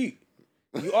fucking up a youth.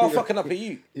 You are fucking up a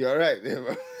youth. You're right there,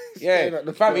 bro. Yeah,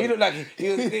 fam, he looked like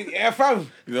yeah, fam.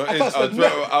 You know,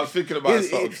 I was thinking about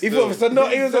something. He was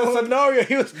a scenario.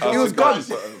 He was gone. I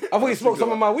thought he smoked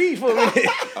some of my weed for a minute.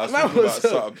 I was thinking about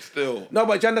something still. No,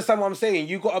 but do you understand what I'm saying?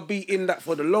 You got to be in that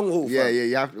for the long haul. Yeah, fam. yeah.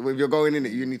 You have to, if you're going in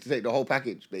it, you need to take the whole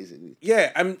package, basically.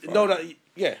 Yeah, and know that.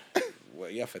 Yeah, well,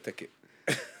 you have to take it.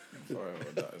 Sorry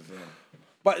about that as well.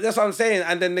 But that's what I'm saying.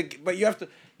 And then, but you have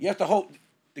to hope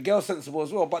the girl's sensible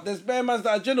as well. But there's bare mans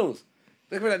that are generals.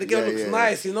 They can be like, the girl looks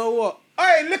nice. You know what?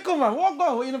 Hey, little man, what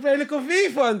go? What you gonna play little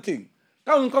FIFA and thing?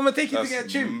 Come and take you to get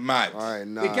trim. Mad. All right,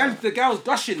 nah. The girl's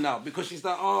gushing now because she's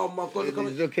like, oh my god, look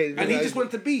at okay, and he just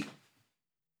went to beat.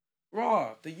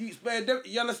 Raw, the youth's bare.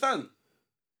 You understand?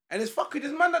 And it's fucking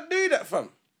this man that do that, fam.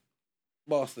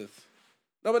 Bastards.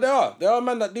 No, but there are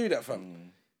men that do that,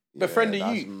 fam. Befriend the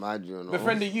youth. Mad, you know.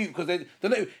 Befriend the youth because they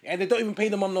don't, and they don't even pay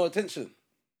the mum no attention.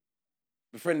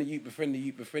 Befriend the youth, befriend the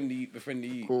youth, befriend the youth, befriend the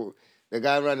youth. Cool. The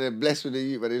guy ran there blessed with the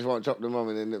youth, but they just want to chop the mum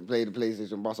and then play the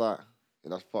PlayStation boss out.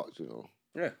 Yeah, that's fucked, you know.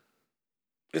 Yeah.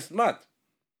 It's mad.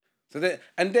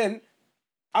 And then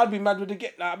I'd be mad with the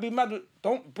get. Like, I'd be mad with,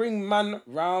 don't bring man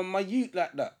round my youth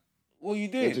like that. What are you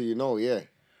doing? Until you know, yeah.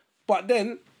 But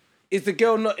then, is the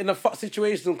girl not in a fucked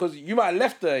situation? Because you might have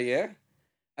left her, yeah?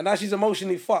 And now she's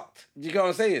emotionally fucked. Do you get what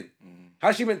I'm saying?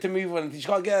 How's she meant to move on? She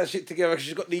can't get her shit together because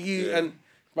she's got the youth and...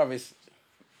 Bruv,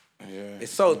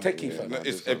 it's so techie, fam.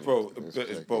 It's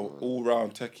all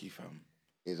round techie, fam.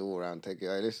 It's all round techie.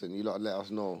 Hey, listen, you lot let us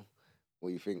know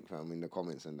what you think, fam, in the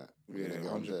comments and that. Yeah,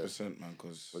 100%, man,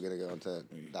 because... We're going to get on to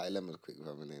dilemmas quick,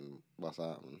 fam, and then bust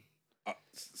out, man.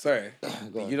 Sorry.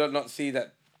 You don't not see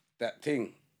that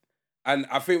thing. And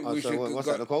I think we should... What's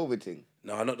that, the COVID thing?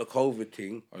 No, not the COVID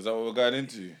thing. Is that what we're going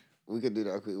into? We could do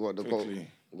that quick. What, the Quickly.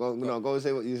 Go and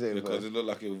say what you say. Because it looked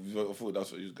like I thought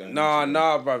that's what you was going Nah, into.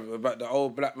 bruv. About the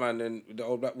old black man and the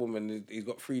old black woman, he's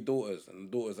got 3 daughters, and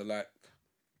the daughters are like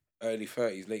early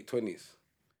 30s, late 20s.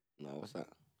 No, what's that?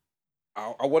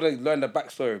 I want to learn the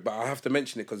backstory, but I have to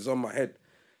mention it because it's on my head.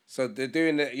 So they're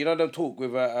doing it, you know, them talk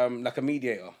with like a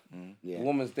mediator. Yeah. The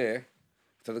woman's there,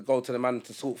 so they go to the man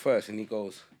to talk first, and he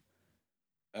goes.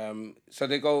 So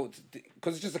they go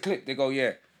because it's just a clip. They go,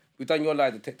 yeah, we've done your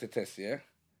lie detector test, yeah.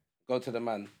 Go to the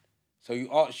man. So you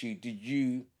asked you, did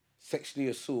you sexually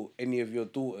assault any of your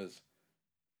daughters,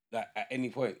 like at any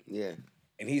point? Yeah.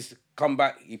 And he's come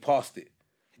back. He passed it.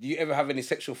 Do you ever have any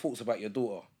sexual thoughts about your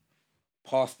daughter?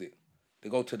 Passed it. They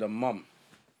go to the mum.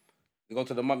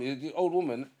 The old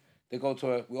woman, they go to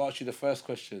her. We asked you the first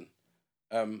question.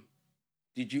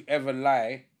 Did you ever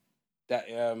lie that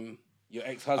your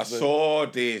ex-husband... I saw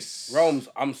this. Rome's,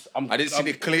 I didn't see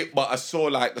the clip, but I saw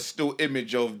like the still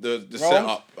image of the Rome's,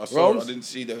 setup. I saw Rome's, I didn't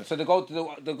see the... So they go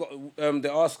to they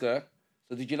ask her,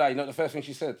 so did you lie? You know the first thing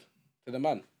she said to the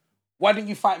man? Why didn't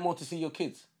you fight more to see your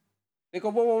kids? They go,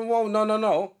 whoa,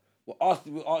 no. We'll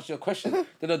ask you a question.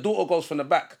 Then the daughter goes from the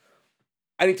back.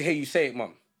 I need to hear you say it,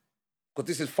 mum. Because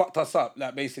this has fucked us up,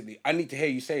 like basically. I need to hear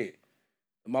you say it.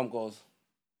 The mum goes,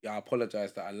 yeah, I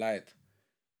apologise that I lied.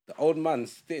 The old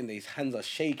man's sitting there, his hands are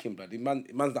shaking, blood. The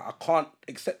man's like, I can't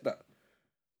accept that.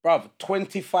 Bruv,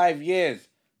 25 years.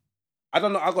 I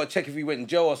don't know, I got to check if he went in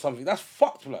jail or something. That's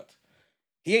fucked, blood.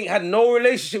 He ain't had no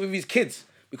relationship with his kids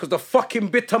because the fucking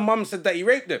bitter mum said that he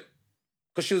raped them.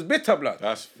 Because she was bitter, blood.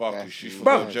 That's fucking... She should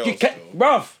Bruv, go to jail still.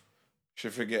 Bruv.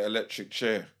 Should forget electric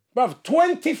chair. Bruv,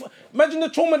 imagine the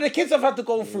trauma the kids have had to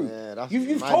go through. Yeah,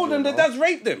 You've told them that dad's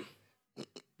raped them.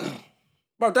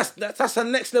 Bro, that's a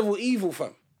next level evil,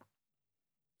 fam.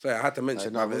 Sorry, I had to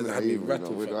mention that. It had me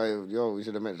rattled, fam. We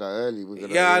should have mentioned that early. But we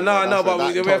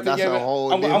have to.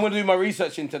 I'm going to do my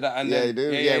research into that. And yeah, you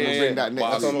do. Yeah, we'll bring that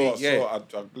next.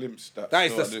 I glimpsed that.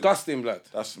 That is disgusting, blood.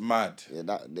 That's mad.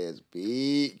 Yeah, there's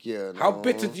big, you know. How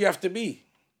bitter do you have to be?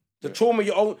 The trauma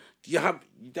you own, you're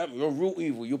real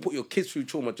evil. You put your kids through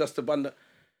trauma just to bund.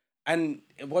 And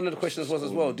one of the questions was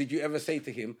as well, did you ever say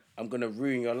to him, I'm going to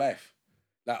ruin your life?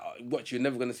 Like, what, you're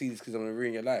never going to see this because I'm going to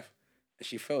ruin your life? And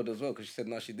she failed as well because she said,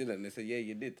 no, she didn't. And they said, yeah,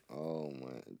 you did. Oh,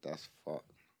 man, that's fucked.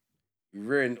 You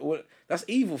ruined all... That's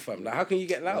evil, fam. Like, how can you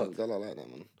get loud? I like that,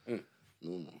 man.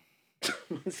 Normal.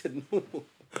 I said normal.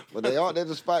 But they're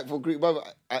just spiteful creep.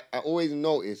 But I always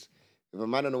notice, if a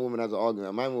man and a woman has an argument,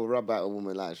 a man will rub out a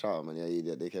woman like, shut up, man, yeah, you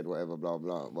dickhead, whatever, blah,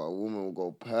 blah. But a woman will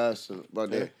go personal.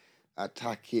 But they're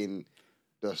attacking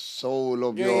the soul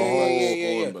of your whole...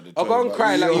 Yeah. I'll go and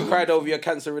cry like you cried over your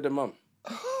cancer-ridden mum.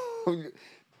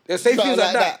 There's say things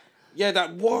like that. Yeah,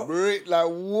 that what? Like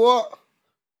what?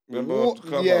 Remember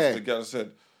Clubhouse, the girl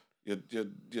said, your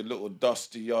little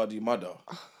dusty, yardy mother.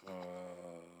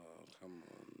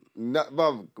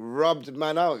 Bruv, rubbed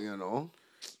man out, you know.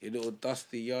 You little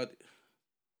dusty yard.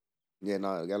 Yeah, no,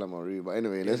 Gallimore rude. But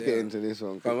anyway, let's they get are. into this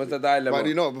one. Fam, what's the dilemma? But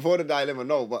you know, before the dilemma,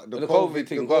 no, but the COVID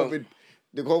thing, go on.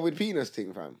 the COVID penis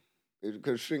thing, fam. It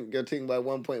could shrink your thing by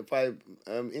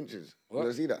 1.5 inches. What?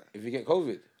 You see that? If you get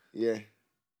COVID. Yeah.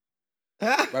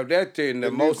 But they're doing the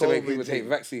The most to new make COVID people take thing.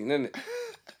 vaccine, isn't it?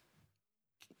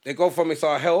 They go from it's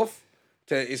our health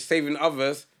to it's saving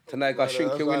others to now got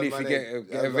shrink your willy if you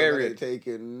get a variant.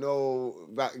 Taking no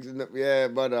vaccine. Yeah,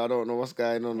 brother, I don't know what's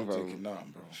going on, I'm fam. taking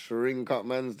nothing, bro. Shrink up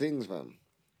man's things, fam.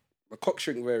 A cock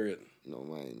shrink variant. No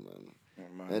mind, man. Yeah,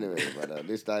 man. Anyway, brother,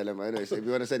 this dilemma. Anyway, so if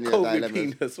you want to send your COVID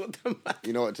dilemmas, penis. What the man?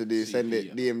 you know what to do. Send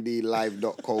it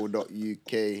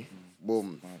dmdlive.co.uk.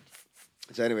 Boom.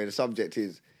 So anyway, the subject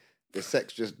is the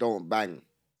sex just don't bang.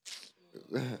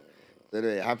 So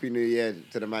anyway, Happy New Year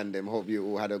to the man. Them hope you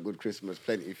all had a good Christmas.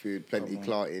 Plenty food, plenty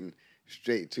clarting.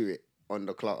 Straight to it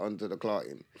onto the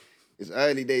clarting. It's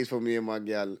early days for me and my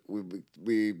gal.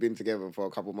 We've been together for a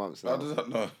couple months now. How does that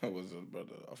know? It was a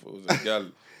brother. I thought it was a gal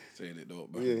saying it though,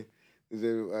 man. Yeah.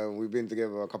 So, we've been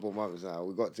together a couple months now.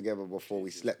 We got together before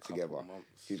we slept together.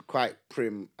 She's quite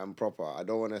prim and proper. I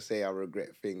don't want to say I regret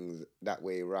things that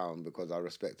way around because I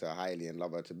respect her highly and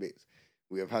love her to bits.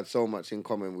 We have had so much in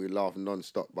common. We laugh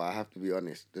non-stop, but I have to be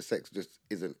honest, the sex just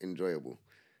isn't enjoyable.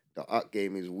 The art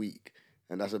game is weak,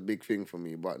 and that's a big thing for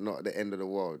me, but not at the end of the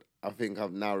world. I think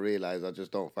I've now realised I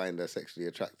just don't find her sexually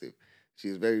attractive.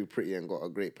 She's very pretty and got a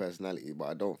great personality, but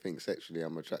I don't think sexually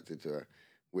I'm attracted to her,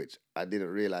 which I didn't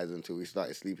realise until we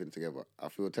started sleeping together. I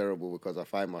feel terrible because I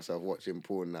find myself watching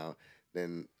porn now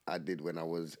than I did when I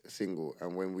was single.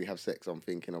 And when we have sex, I'm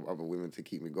thinking of other women to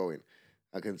keep me going.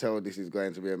 I can tell this is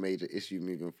going to be a major issue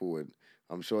moving forward.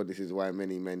 I'm sure this is why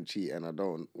many men cheat, and I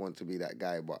don't want to be that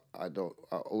guy, but I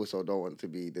also don't want to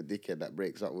be the dickhead that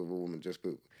breaks up with a woman just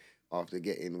after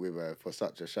getting with her for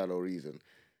such a shallow reason.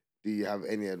 Do you have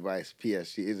any advice?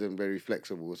 P.S. She isn't very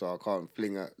flexible, so I can't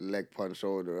fling a leg punch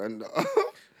shoulder, and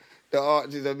the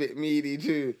arch is a bit meaty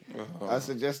too. I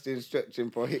suggested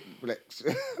stretching for hip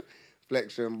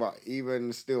flexion, but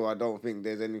even still, I don't think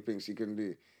there's anything she can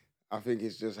do. I think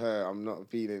it's just her. I'm not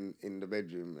feeling in the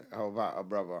bedroom. How about a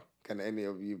brother? Can any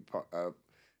of you,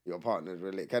 your partners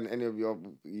relate? Can any of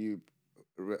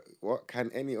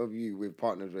Can any of you with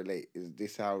partners relate? Is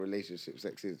this how relationship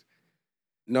sex is?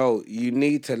 No, you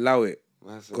need to allow it.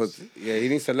 Because, he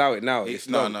needs to allow it now. It's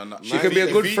No. She could be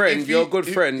a good friend. You're a good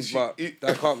friend, but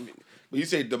that can't be. But you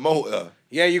say demote her.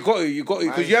 Yeah, you got to,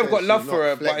 because you have got love for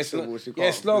her, but it's not. Yeah,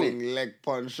 it's long. Leg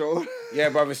punch shoulder. Yeah,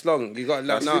 bruv, it's long. You got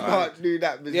love. You can't do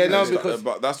that. Yeah, no, because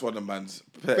but that's one of the man's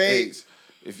pet Babe. hates.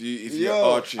 If your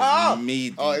arch is meaty,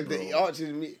 if bro. the arch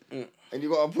is meaty, and you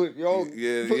gotta put your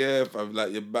fam,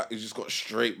 like your back, you just got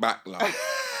straight back, like.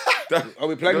 Are we You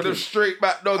know planking? them straight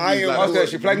back doggies, Iron like, Okay,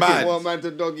 she planking. mad. one man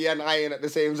to doggy and iron at the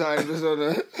same time. Just on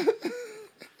a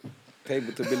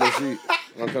Table to Billy Street.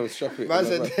 I'm going to shop it. man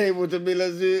said table to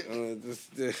Miller Zoo.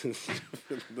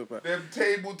 Them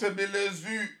table to Miller's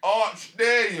View arch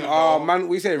there, you know. Oh, man,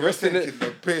 we say You're rest in taking it.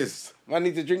 the piss. Man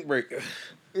needs a drink break.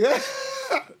 Yeah.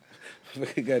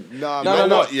 Very good. Nah, No, You know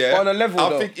no. what, yeah? On a level, I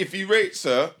though. think if he rates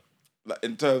her, like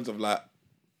in terms of like,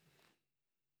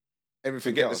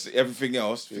 everything forget else. everything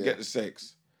else, forget Yeah. the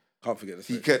sex. Can't forget the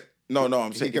He sex. can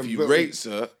I'm saying can if he put- rates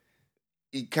her,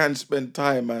 he can spend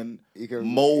time and You can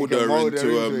mold you can her mold into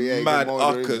it, yeah, a you mad can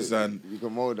mold her uckers into- and you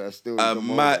can mold her still. a you can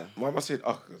mold mad. her. Why am I saying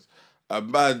uckers? A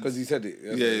mad. Because he said it.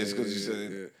 Yeah, it's 'cause he said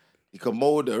it. You can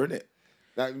mold her, innit?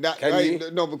 Can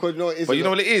you? No, because no, it's But you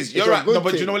know what it is? it's You're a right. good No,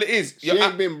 but you thing. know what it is? She You're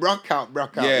ain't been broke out.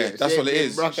 Yeah, yet. that's She what ain't it been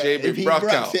is. broke She out. ain't been If he broke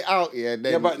brocks out. it out, then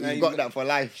Yeah, but now you've he's got not- that for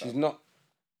life. She's not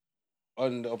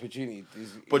on the opportunity.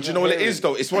 But you know what it is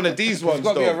though? It's one of these ones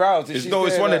gotta though. be aroused. If It's she's no,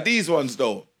 it's there, one like- of these ones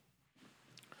though.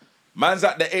 Man's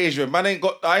at the age where I ain't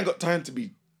got time to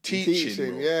be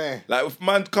teaching. Bro. Yeah. Like if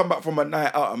man come back from a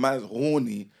night out and man's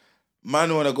horny,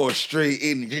 man wanna go straight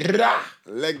in. Rah!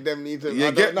 Leg them need to.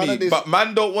 You get me? But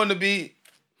man don't wanna be.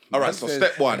 All right, so says,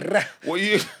 step one. What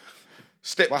you?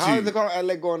 Step But two. how does the current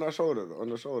leg go on her shoulder? On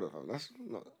the shoulder, fam? That's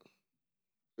not.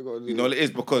 You know what it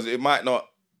is because it might not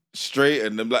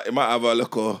straighten them. Like it might have a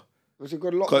little. But she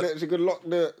could lock. She could lock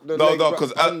the. No, leg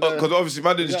because under- obviously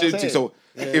man did this You know gym what thing.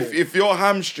 I'm So if your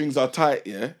hamstrings are tight,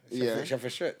 yeah. Yeah. She have a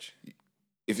stretch.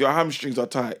 If your hamstrings are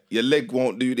tight, your leg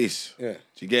won't do this. Yeah. Do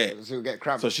you get it? She'll get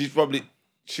cramp. So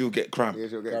she'll get cramp. Yeah,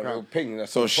 she'll get Right, cramp. ping.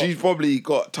 That's So the she's pop. probably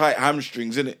got tight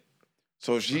hamstrings, innit?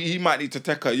 So he might need to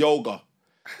take her yoga.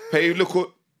 Pay look at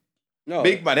No.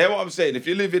 big man. Hear what I'm saying? If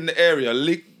you live in the area,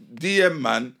 DM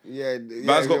man. Yeah.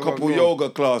 Man's got a couple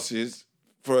yoga classes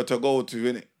for her to go to,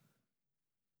 innit?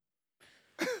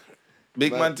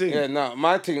 Big man thing. Yeah, no,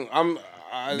 my thing,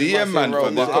 DM man,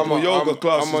 fam. There's a couple yoga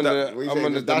classes I'm on that... What you I'm saying,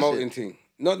 on the just dash demoting it? thing.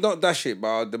 Not dash it, but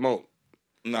I'll demote.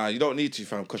 Nah, you don't need to,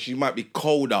 fam, because she might be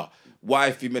colder,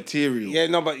 wifey material. Yeah,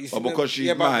 no, but it's But because she's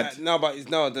yeah, but mad. but it's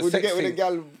no the Would you sex get with a thing.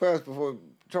 gal first before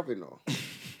chopping though?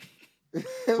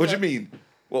 What do you mean?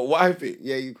 What, wifey?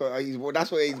 Yeah, that's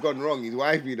where he's gone wrong. He's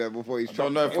wifey there before he's I chopped.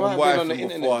 don't know if It might I'm have been on the wifey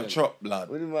internet before I then. chop, blood.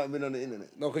 When it might have been on the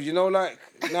internet. No, because you know, like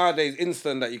nowadays,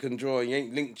 instant that you can draw and you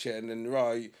ain't linked yet, and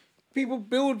then people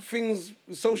build things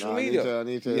with social Nah, media. I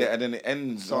need to Yeah, and then it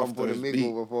ends sample after the it's beat.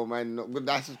 mingle before man. No, but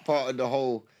that's part of the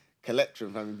whole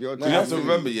collection, fam. If you're You have to dating-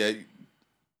 remember, yeah,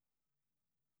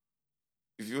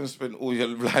 if you want to spend all your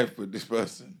life with this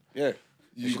person, Yeah,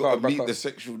 you You got to can't back meet up. the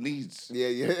sexual needs.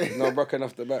 Yeah. no broken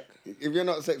off the back. If you're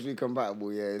not sexually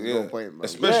compatible, yeah, there's no point, man.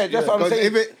 Especially, Yeah, that's what I'm Because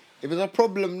saying. if it's a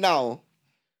problem now,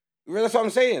 Yeah, that's what I'm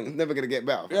it's saying. never gonna get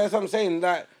better. Yeah, that's what I'm saying.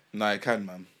 That Nah, it can,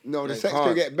 man. No, the They sex can't.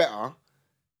 can get better,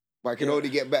 but it can Yeah. only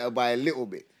get better by a little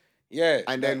bit. yeah,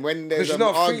 And then when 'cause there's she's an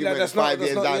not free, argument that's not- 5 that's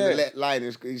years not- down yeah. the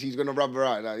line, she's gonna rub her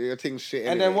out. Like, your thing's shit.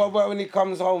 And anyway. then what when he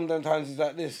comes home, then times he's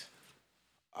like this.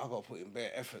 I got to put in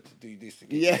bare effort to do this to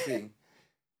get Yeah. the thing.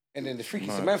 And then the freaky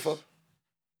Nice. Samantha.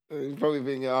 He's probably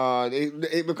thinking,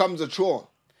 it becomes a chore.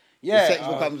 Yeah, sex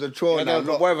becomes a chore yeah, now,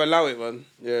 no, not- whatever, allow it, man.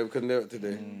 Yeah, we couldn't do it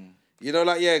today. You know,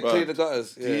 like clear Right. the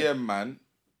gutters. Yeah. DM, man.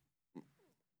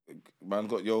 Man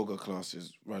got yoga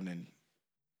classes running.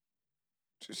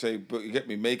 To say, but you get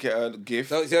me, make it a gift.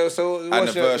 So what's your,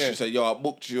 Anniversary, yeah. say, yo, I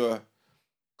booked you a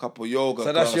couple yoga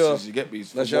So that's classes. your- You get me?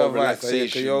 It's that's for your more advice, so you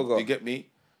relaxation. can yoga. You get me?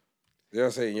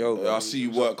 You're saying yoga. I see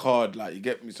you work hard, like you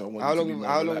get me. So I want How you to be long? more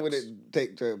How long would relaxed. it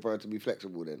take for her to be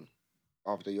flexible then,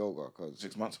 after yoga? Because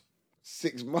 6 months.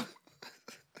 6 months.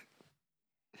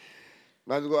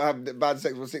 Man's got to have bad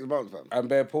sex for 6 months, fam. And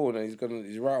bare porn, and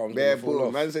he's right on Bare fall porn.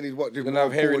 off. Man said he's watching Gonna more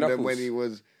have hairy porn than knuckles. when he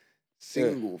was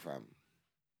single, fam.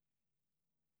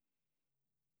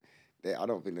 I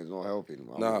don't think there's no helping.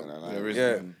 I'm Nah, not gonna lie. There is,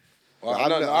 Yeah. man. Well, I'm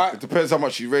no, not- It depends how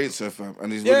much he rates her, fam,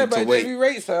 and he's yeah, willing but to if wait. he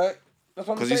rates her, that's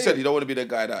what I'm Because saying. he said he don't want to be the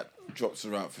guy that drops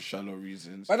her out for shallow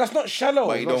reasons. But that's not shallow.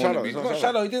 But It's he not don't want shallow, to be. it's it's not not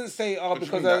shallow. He didn't say, What do you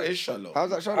because mean? That is shallow. How's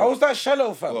that shallow? How was that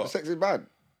shallow, fam? What? Sex is bad.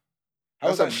 How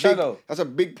was That's that a big. shallow? That's a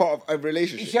big part of a If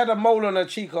relationship. she had a mole on her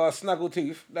cheek or a snaggle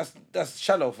tooth, that's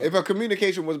shallow, fam. If her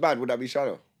communication was bad, would that be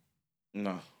shallow?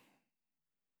 No.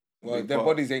 Well, Big their part.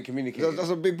 bodies ain't communicating. That's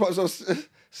a big part. So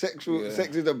sexual Yeah.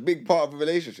 sex is a big part of a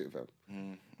relationship,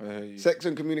 fam. I hear you. Sex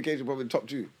and communication probably top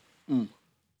two.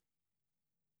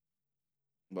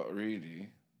 But really,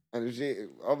 And if she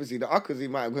obviously the uckers he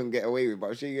might have couldn't get away with,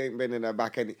 but if she ain't bending her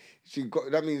back and she got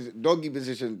that means doggy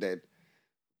position dead,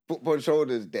 foot on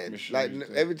shoulders dead, Missionaries like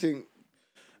dead. everything.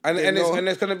 and they and know-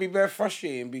 it's gonna be very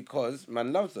frustrating because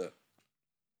man loves her.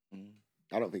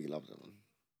 I don't think he loves her, man.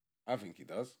 I think he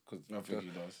does. Cause I think he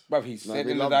does. Bruv, he's No, set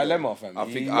we in the love them. dilemma, fam. I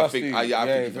He think must do. he yeah, does. for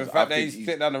I the think fact that he's he's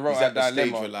sitting down the road he's at at the stage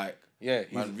dilemma. where like, Yeah,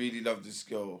 he's, man, really love this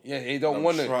girl. yeah, he don't I'm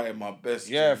want to. trying my best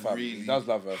Yeah, to fam, he really does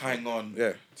love her, fam. hang on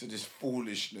Yeah. to this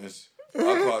foolishness. I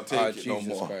can't take Ah, it no Jesus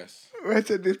more. Christ. I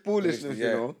said this foolishness, Yeah.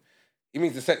 you know. He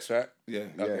means the sex, right? Yeah.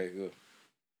 Okay, good.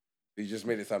 You just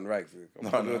made it sound right. So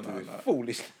No.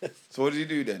 Foolishness. So what do you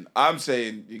do then? I'm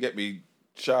saying you get me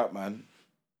sharp, man.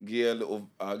 Get a little.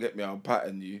 Get me. I'll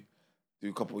pattern you. Do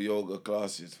a couple yoga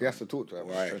classes. He has to talk to her.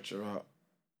 Right. Stretch her out.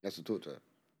 He has to talk to her.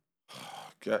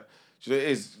 Okay. So it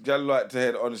is. Girl like to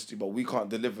hear the honesty, but we can't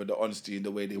deliver the honesty in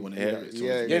the way they want to hear it. So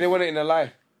Yeah, it's- Yeah, they want it in a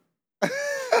lie.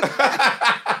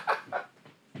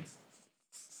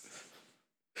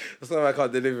 That's why I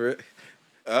can't deliver it.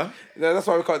 Huh? No, that's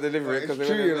why we can't deliver it. It's Because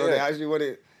true, you know. They actually want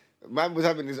it. Man was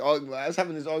having this argument. I was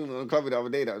having this argument on club the other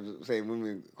day that was saying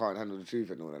women can't handle the truth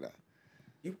and all of that.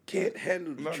 you can't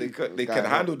handle the No, they truth. can, they Guy, can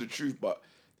what? handle the truth, but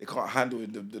they can't handle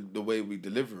it the way we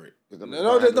deliver it.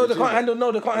 No, they can't handle.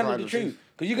 No, they can't handle the handle truth.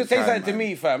 Because you They could say can, something to man.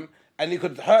 me, fam, and it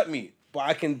could hurt me, but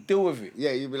I can deal with it.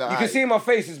 Yeah, you'd be like, You can "Aight." see in my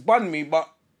face it's bun me, but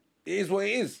it is what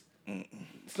it is.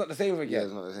 It's not the same Yeah, again.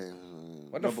 it's not the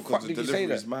same. What No, the because fuck the did you say delivery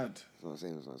that? is mad. It's not the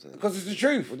same. It's not the same. Because it's the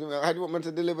truth. What do you mean, how do you want man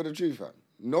to deliver the truth, fam?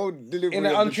 No delivery In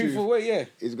an of the untruthful truth way, yeah.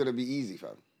 is gonna be easy,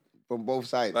 fam. From both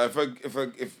sides. Like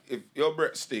if your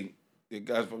breath stink, the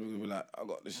guy's probably gonna be like, I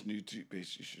got this new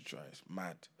toothpaste you should try. It's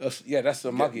mad. That's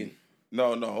the mugging.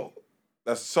 No,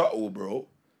 that's subtle, bro.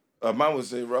 A man would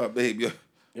say, right, babe, your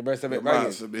Your breast's a bit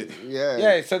mouth's banging. a bit. yeah.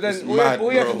 Yeah, so then It's all, mad,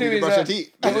 all you have bro. to do You is brush your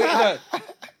teeth.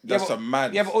 That's but- a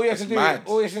mad. Yeah, but all you have to that's do, mad.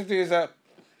 all you have to do is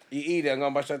you eat it and go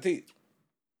and brush your teeth.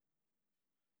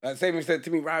 Like same he said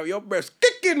to me, right, your breath's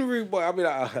kicking, rude boy. I'll be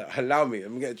like, allow me. Let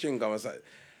me get a chewing gum. It's like,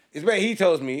 it's better he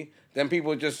tells me than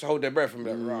people just hold their breath and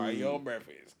be like, right, your breath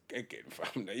is kicking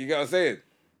from that. You get what I'm saying?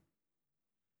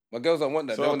 My girls don't want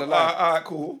that. So, they want to all lie. right,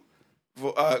 cool.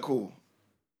 All right, cool.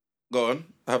 Go on,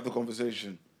 have the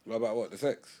conversation. What about what? The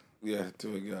sex? Yeah,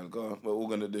 to a girl. Go on. We're all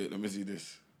gonna do it. Let me see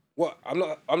this. What? I'm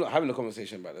not having a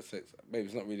conversation about the sex. Babe,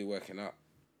 it's not really working out.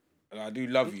 And I do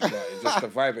love you, but it's just the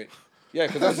vibe. Yeah,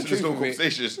 because that's the There's truth no of it.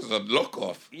 conversation. It's just a lock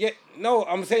off. Yeah, no,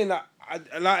 I'm saying that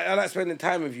I like spending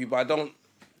time with you, but I don't.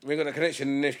 We got a connection,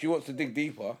 and if she wants to dig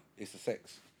deeper, it's the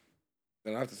sex.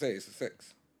 Then I have to say it's the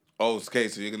sex. Oh, okay.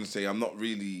 So you're gonna say I'm not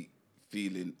really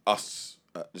feeling us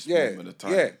at this Yeah, moment of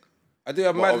time. yeah. I do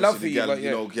have But mad love for obviously you, the gal, but yeah.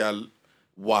 you know, gal,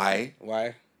 why?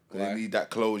 Why? They need that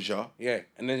closure. Yeah,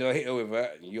 and then you'll hit her with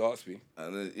her, and you ask me.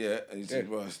 And then, and you say,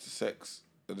 well, it's the sex.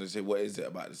 And they say, what is it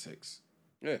about the sex?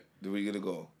 Yeah. Where you gonna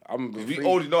go? I'm a bit Because we freaky.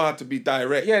 only know how to be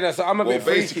direct. Yeah, that's I'm a Well, bit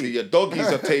basically, freaky. your doggy's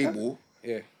a table.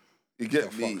 Yeah. You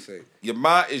get For me? fuck's sake. Your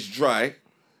mouth is dry.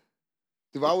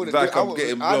 If I It's like I'm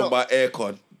getting blown by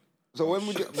aircon. So when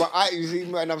we, you see,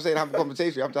 when I'm saying have a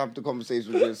conversation, you have to have the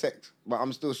conversation with the sex. But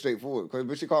I'm still straightforward because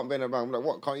if she can't bend her back, I'm like,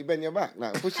 what? Can't you bend your back?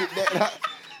 Like push it there. Like,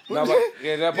 No, but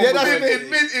yeah, that yeah,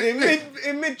 that's probably-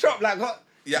 in mid chop, like what?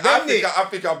 Yeah, I Bend think it. I'll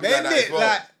be like Bend that it, as well.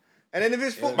 like, and then if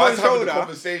it's football Man's having the shoulder,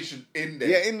 conversation in there.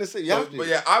 yeah, in the seat, you So, have to. but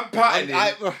yeah, I'm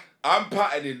patterning. I'm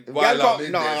patterning while Gal I'm can't,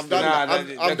 in no, there. I've done Nah,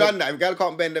 that. I've done that. If gal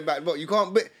can't bend her back, but you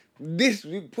can't. But this,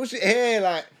 you push it here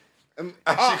like. And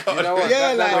she can't You know do what? it.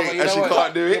 Yeah, like- and she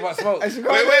can't do it. Yeah, but smoke. And she Wait,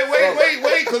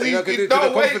 can't- because You know, 'cause he's it's to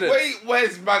the confidence.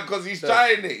 where's man? Because he's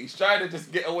trying it. He's trying to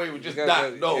just get away with just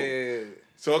that. No. Yeah.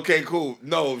 So okay, cool.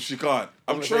 No, she can't.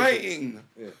 I'm Conversation.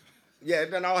 trying. Yeah,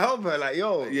 then I'll help her. Like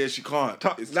yo, Yeah, she can't.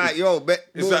 It's like yo, bet.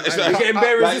 It's like- it's like- You're getting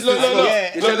bare Like, resistance. look,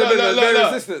 Yeah. You're getting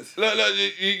bare resistance.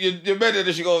 Look, you're better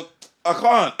than she goes, I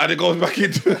can't. And it goes back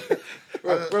into it.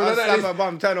 Bro, I'll that slap is- her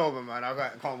bum, turn over, man. I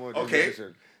can't move. Okay.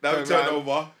 Now turn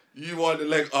over. You want the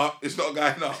leg up. It's not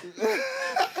going up.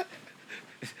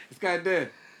 This guy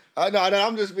there. I know, and then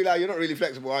I'm just be like, you're not really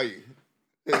flexible, are you?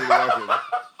 You're really working.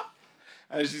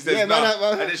 And she says, Yeah, no. man,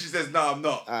 man. And then she says, no, I'm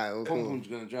not. Alright, well, Pum cool. Pum's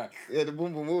gonna drag. Yeah, the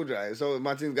boom boom will dry. So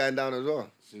my team's going down as well.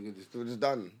 So you could just So we're just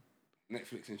done.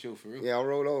 Netflix and chill for real. Yeah, I'll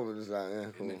roll over. Just like, yeah,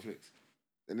 cool. Netflix.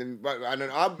 And then,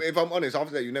 if I'm honest,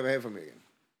 after that, you never hear from me again.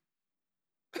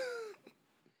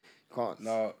 Can't.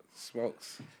 No,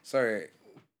 smokes. Sorry.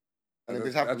 And if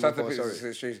it's I happened tried to before, fix the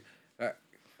sorry. situation. Like,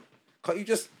 can't you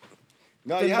just?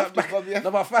 No, bend you have that to, Bob, yeah.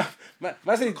 No, but fam, man,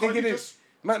 say thinking you it. just-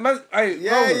 Man, hey,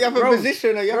 Yeah, you have a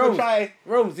position, or you have to try.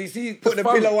 Rose, you see, Put the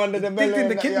pillow under the belly Digged in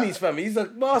and the that, kidneys, yeah. fam. He's a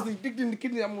master. He digged in the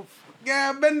kidneys.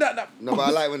 Yeah, bend that. No, but I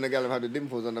like when the gal have the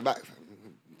dimples on the back, fam.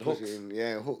 Push Hooks. it in.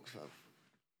 Yeah, hooks, fam.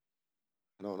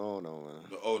 No, man.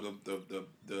 Oh,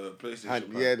 the PlayStation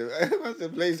Hand, pad. yeah, what's the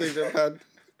PlayStation pad?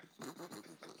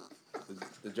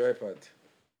 The joypad.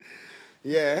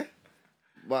 Yeah.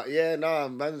 But yeah, no,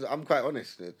 man, I'm quite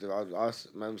honest.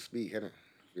 Man, speak, innit? If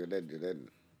you're dead, you're dead.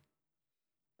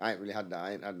 I ain't really had that.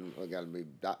 I ain't had a gal be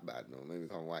that bad, no. Maybe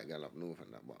come white gal up north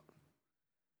and that, but.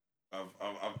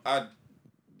 I've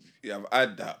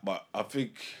had that, but I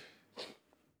think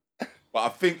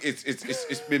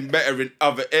it's been better in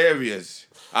other areas.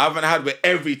 I haven't had where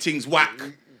everything's whack.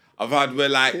 I've had where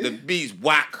like the beat's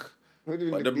whack, What do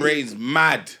you but mean the beat? brain's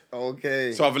mad.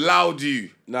 Okay. So I've allowed you.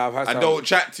 No, I've had I some. don't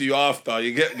chat to you after.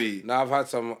 You get me? No, I've had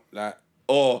some like.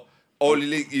 Or only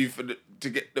link you to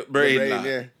get the brain. like.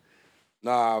 yeah.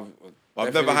 Nah, I've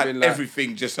never definitely had been, like,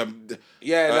 everything just a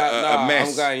Yeah, a mess.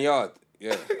 I'm going yard.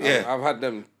 Yeah, Yeah. I've had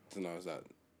them. You know, it's like,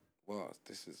 wow,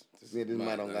 this is Yeah, this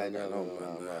man don't mad, got going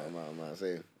no, on, man.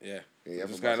 say. Yeah, Yeah, I'm yeah,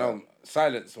 just but going on.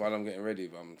 Silence while I'm getting ready,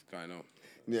 but I'm going on.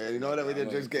 Yeah, you know that we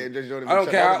just getting just I don't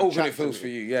care how awkward it feels for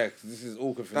you. Yeah, because this is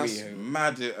awkward for That's me.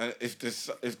 mad. If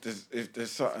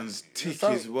there's something's ticky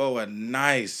some- as well and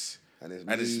nice And it's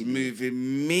and it's meaty.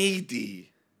 moving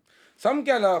meaty. Some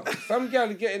gal are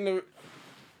getting the.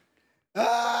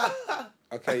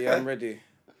 Okay, yeah, I'm ready.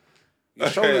 Your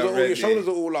Okay, shoulders I'm are all. ready. Your shoulders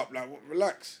are all up. Like,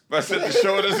 relax. But I said the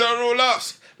shoulders are all up.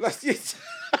 Let's just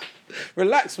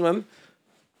relax, man.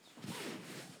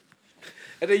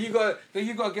 And then you got to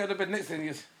get on the bed next to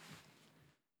you.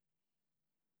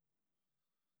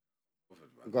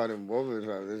 Got him bothered,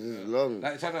 fam. This is long.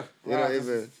 Like trying to. You know,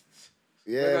 even.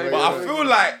 Yeah, But But I yeah. feel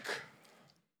like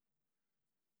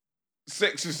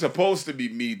sex is supposed to be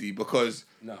meaty because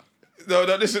No. no,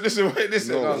 listen.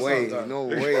 No No, way, no. no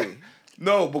way.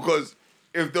 No, because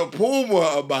if the porn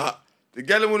were about, the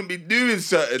gal wouldn't be doing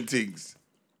certain things.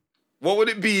 What would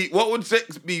it be? What would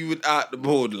sex be without the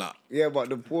porn, like? Yeah, but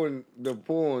the porn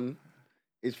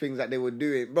is things that they were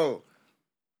doing, bro.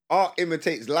 Art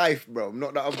imitates life, bro.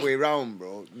 Not the other way around,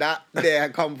 bro. That there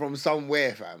come from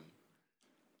somewhere, fam.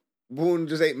 Porn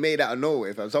just ain't made out of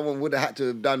nowhere, fam. Someone would have had to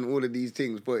have done all of these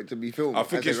things for it to be filmed. I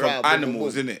think I it's said, from right, boom, boom,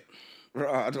 animals, boom. innit?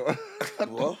 Right, I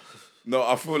don't- What? No,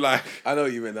 I feel like I know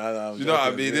what you mean. I know, You know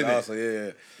what I mean, innit? Also,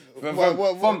 yeah.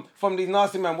 From these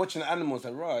nasty man watching the animals,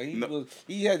 like, right,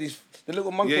 he had the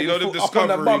little monkey Yeah, you with know his the foot up on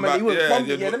the Discovery bum and he man- was yeah,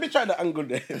 bumping. yeah, Yeah, let me try the angle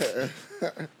there.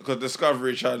 because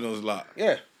Discovery Channel's like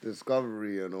Yeah.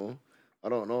 Discovery, you know. I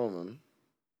don't know, man.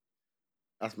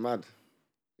 That's mad.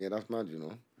 Yeah, that's mad, you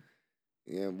know.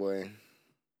 Yeah, boy.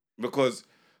 because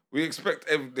we expect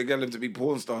the girl to be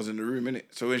porn stars in the room, innit?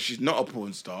 So when she's not a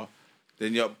porn star,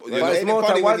 then you're But it's ain't it more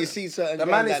funny time when one- you see certain The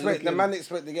girls man that expect the looking- man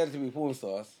expect the girl to be porn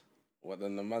stars. What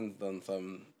then the man's done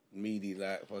some meaty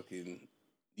like fucking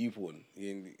you porn. He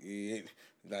ain't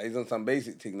like he's on some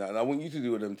basic thing now. And I want you to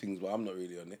do all them things, but I'm not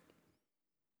really on it.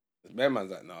 The bear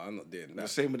man's like, no, I'm not doing the that.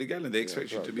 same with the girl, and they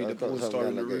expect you to be the I thought porn some star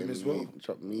in girl the are room getting as well.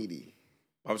 Chop meaty.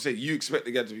 I'm saying you expect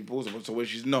the girl to be porn star, so when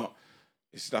she's not,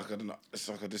 it's like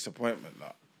a disappointment.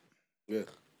 Like, Yeah.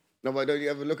 No, but don't you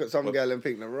ever look at some girl and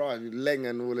think, nah, right, you Leng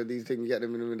and all of these things, you get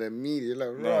them in their media,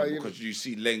 like, no, right, you because you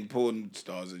see Leng porn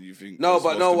stars and you think No, it's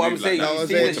but no, supposed what to I'm move saying, like No, you I'm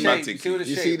see saying the shape, you see the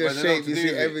you shape, see the but they know shape, what you to see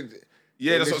do with it. everything.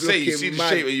 Yeah, that's what I'm saying. You looking see the mad.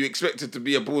 shape and you expect it to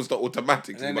be a porn star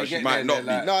automatically, And then but they she get might there, not be.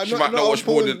 they're No, She might not not watch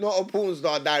porn. not a porn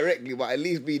star directly, but at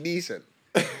least be decent.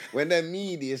 When they're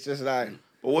meaty, it's just like,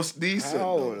 But what's decent?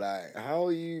 though? how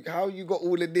you got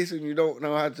all of this and you don't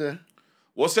know how to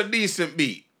What's a decent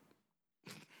beat?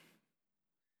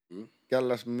 girl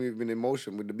that's moving in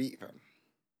motion with the beat, fam.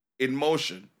 In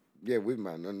motion. Yeah, with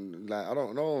man, and like I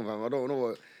don't know, fam. I don't know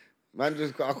what man.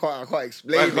 I can't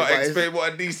explain. I it, can't but it's- explain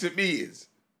what a decent beat is.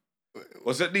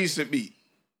 What's a decent beat?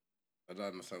 I don't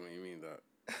understand what you mean that.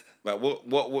 Like what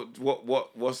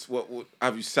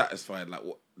have you satisfied like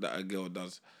what that a girl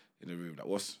does in the room? Like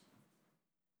what's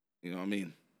you know what I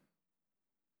mean?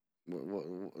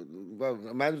 Well,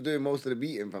 a man's doing most of the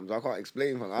beating, fam. So I can't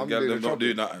explain, fam. I'm Girl, doing them the not chopping.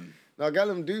 do nothing. No, girl,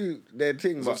 them do their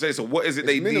thing, So I'm but saying, so what is it it's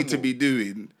they need to minimal. be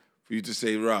doing for you to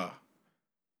say rah?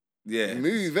 Yeah.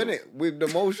 move, innit? With the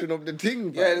motion of the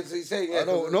thing, Yeah, fam. that's what he's saying. Yeah, I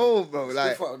don't know, bro.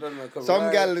 Like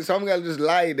some gal just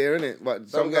lie there, innit? But some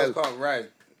some girls gal, can't ride.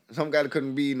 some gal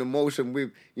couldn't be in the motion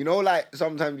with, you know, like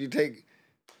sometimes you take.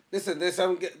 Listen, there's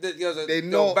some girls that They they'll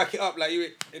know- back it up like you.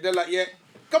 They're like, yeah,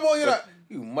 come on, you're like,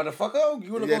 you motherfucker,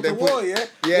 you wanna Yeah, go they to put- war, yeah?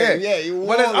 Yeah, you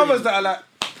But there's warring. others that are like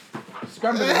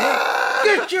scrambling.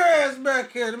 Get your ass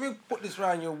back here. Let me put this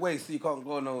round your waist so you can't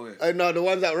go nowhere. No, the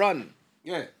ones that run.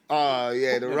 Yeah.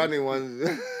 Yeah, the running ones.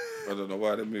 I don't know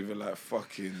why they're moving like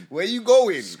fucking Where you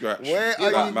going? scratch. Where Yeah,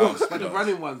 are Black you mouse. going? But the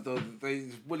running ones though, they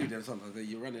bully them sometimes.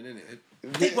 You're running in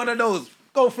it. Take one of those.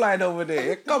 Go flying over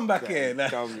there. Come back here. Now.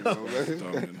 Come, you know, Don't, you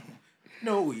know.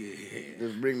 No, yeah.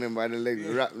 just bring them by the legs.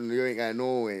 Wrap them. You ain't got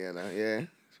no way, you know. Yeah,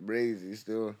 it's crazy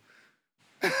still.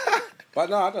 But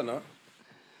no, I don't know.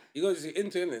 You got to see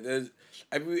into it.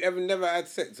 Have you ever never had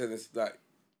sex and it's like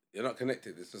you're not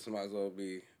connected? It's just might as well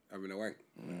be having a wank.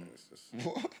 It's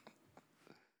just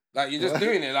like you're just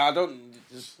doing it. Like, I don't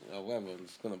just whatever. I'm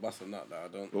just gonna bust a nut. Like, I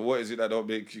don't But what is it that don't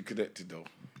make you connected though?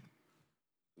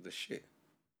 the shit.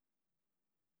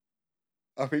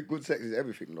 I think good sex is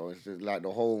everything, though. It's just like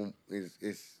the whole is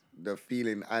the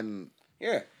feeling and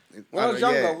Yeah. it- When I was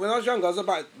yeah. younger,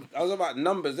 I was about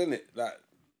numbers, innit? Like,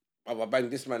 I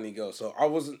banged this many girls, so I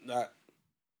wasn't like.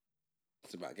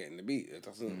 It's about getting the beat. It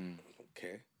doesn't. I don't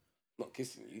care. I'm not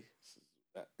kissing you. It's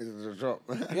that- This is a drop.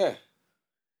 Yeah,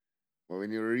 But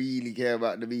when you really care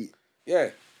about the beat,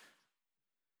 yeah,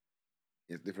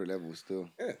 it's different levels still.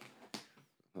 yeah.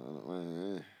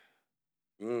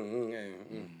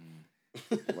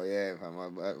 But yeah,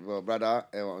 fam, well, brother,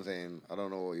 you know what I'm saying? I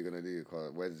don't know what you're gonna do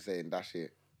because Wes saying that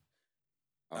shit.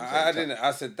 I didn't.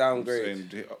 I said I'm downgrade. saying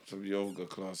hit up some yoga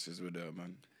classes with her,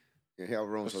 man. Yeah, hit up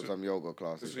Rome for That's some yoga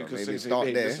classes. This fam. week, Maybe say, start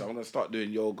hey, there. listen, I'm gonna start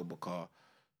doing yoga because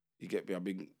you get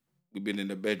me. We've been in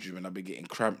the bedroom and I've been getting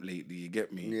cramped lately. You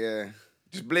get me? Yeah,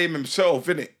 Just blame himself,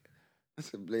 innit?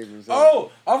 that's a blame himself.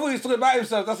 Oh, I thought he was talking about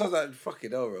himself. That's why I was like, fuck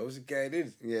it, bro. What's he getting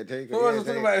in? Yeah, take Who was it.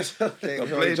 talking about himself? Take, I'm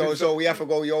so, blaming so himself. we have to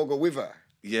go yoga with her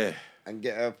Yeah. and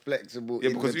get her flexible.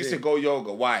 Yeah, in because the we thing. said go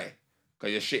yoga. Why?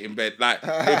 Because you're shit in bed. Like,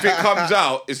 if it comes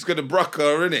out, it's going to brock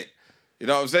her, innit? You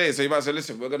know what I'm saying? So you might say,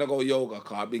 listen, we're going to go yoga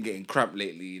because I've been getting cramped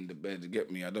lately in the bed. You get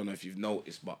me? I don't know if you've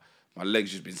noticed, but my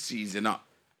legs just been seizing up.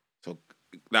 So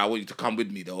now I want you to come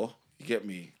with me, though. You get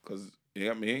me? Because, you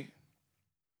get me?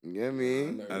 You get me?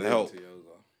 I'm not And really help. into yoga.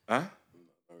 Huh? I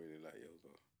don't really like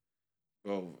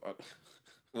yoga.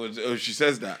 Well, she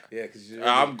says that. Yeah, because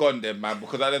I'm gone then, man,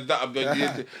 because you're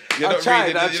not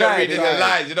tried, I tried, reading the yeah.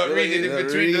 lines. You're not Yeah, reading yeah. in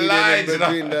between the Reading lines. in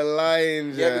between the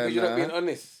lines. Yeah, because you're not nah. being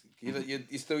honest.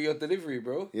 You're still your delivery,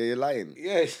 bro. Yeah, you're lying.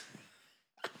 Yeah.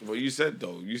 What you said,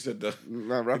 though, you said that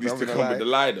Nah, you rap need I'm to gonna come lie. with the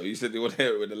lie, though. You said they want to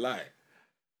hear it with the lie.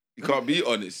 You can't be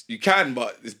honest. You can,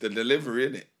 but it's the delivery,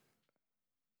 innit?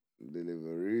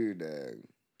 Delivery, dang.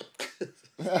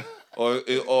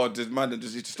 Or does man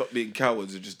just need to stop being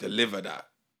cowards and just deliver that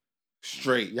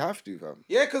straight? You have to, fam.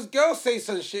 Yeah, because girls say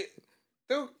some shit.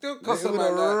 They'll cuss a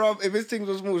man that. If his thing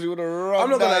was small, she would have rubbed I'm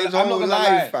not that his whole gonna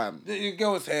life, lie. fam. The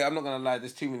girl would say, I'm not gonna lie,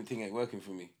 this 2 minute thing ain't working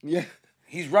for me. Yeah.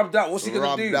 He's rubbed out. What's he gonna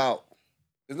Rubbed do? out.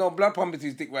 There's no blood pumping to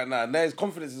his dick right now. Now his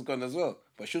confidence is gone as well.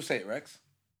 But she'll say it, Rex.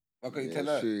 Why can't you tell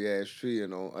her? It's true, yeah, it's true, you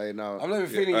know. I'm not even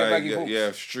feeling your baggy balls. Yeah,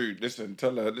 it's true. Listen,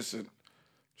 tell her, just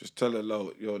tell her,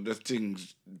 yo, this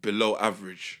thing's below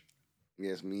average.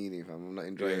 Yeah, it's meaning, fam. I'm not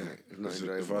enjoying it. It's not Listen,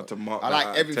 enjoying if I had to mark I that like out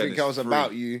of 10, everything it's else 3.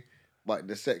 about you, but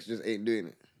the sex just ain't doing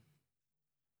it.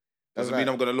 Doesn't mean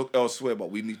I'm gonna look elsewhere, but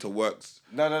we need to work.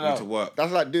 No. We need to work.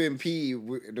 That's like doing PE,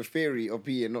 the theory of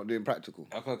PE and not doing practical.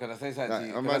 Okay, can I say something to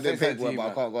you? I'm Can I not say doing something to paperwork, you, but I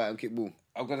man? can't go out and kick ball.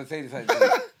 I'm gonna say this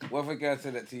to you. What if a girl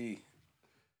said that to you?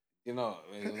 You know,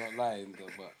 you're not lying, though,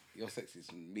 but your sex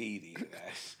is meaty.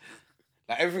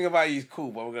 Like everything about you is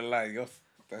cool, but I'm gonna lie,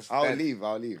 I'll leave.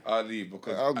 I'll leave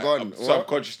because I'm gone.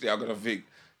 subconsciously I'm gonna think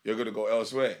you're gonna go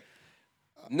elsewhere.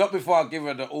 Not before I give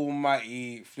her the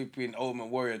almighty flipping Ultimate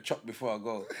Warrior chop before I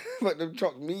go. But them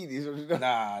chopped meaties.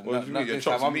 Nah, What do you mean? Your this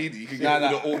chops time. meaty. You can Nah,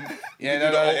 get nah. the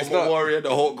It's Ultimate not. Warrior, the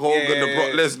Hulk Hogan, the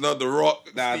Brock Lesnar, the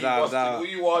Rock. Nah, Steve nah, Austin. nah. Who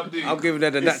you want to do? I'm giving her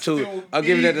the It's natural. still I'm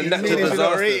giving her the meaty. natural Meaties are not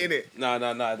disaster. rating it. No, it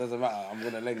doesn't matter. I'm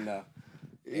gonna leg now.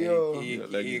 Yo. What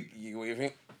you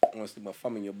think? I'm gonna stick my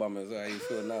thumb in your bum as well. How you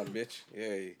feel now, bitch?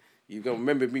 Yeah, you gonna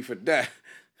remember me for that.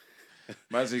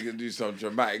 Man said you can do some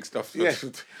dramatic stuff. Yeah,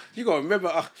 you gonna remember.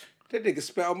 That nigga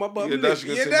spat on my bum. Yeah, that's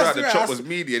gonna say, that's the right. chop was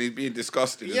meaty and he's being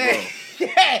disgusted as Yeah,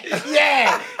 well.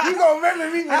 yeah. You gonna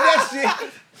remember me for that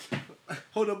shit?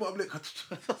 Hold on, bottom lip.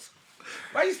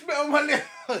 Why you spit on my lip?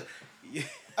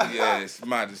 Yeah, it's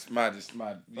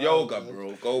mad. Yoga,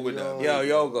 bro. Go with that. Yo,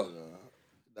 yoga.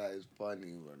 That is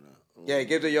funny, bro. Yeah,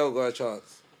 give the yoga a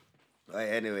chance. Hey,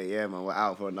 anyway, yeah, man, we're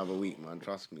out for another week, man.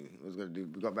 Trust me. We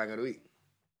got banger of the week.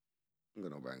 We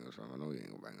got no bangers, fam. I know we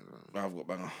ain't got bangers, fam. I've got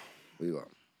banger. What you got?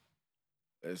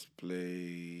 Let's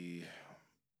play.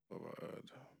 What have I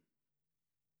heard?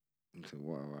 So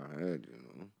what have I heard, you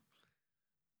know?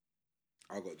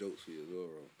 I got jokes for you as well,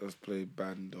 bro. Let's play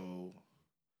Bando.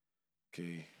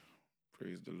 Okay.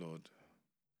 Praise the Lord.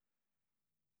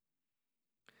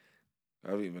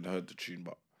 I haven't even heard the tune,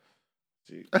 but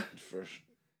see, it's fresh.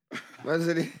 Man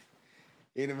said he ain't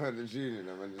even heard the tune, you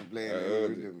know, man. Just playing I it. heard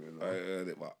with it. him, you know. I heard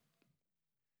it, but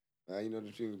You know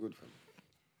the tune's good, fam.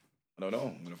 I don't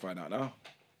know. I'm gonna find out now.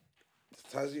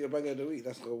 Taz, you a banger of the week.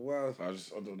 That's go wild. I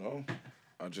don't know.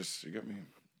 You get me?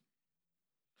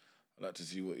 I like to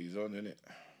see what he's on, innit?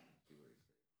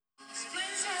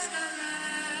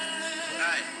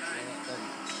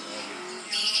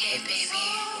 BK, baby.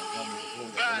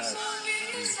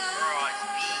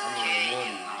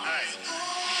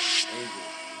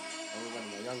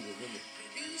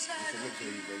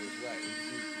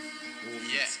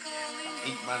 Yeah.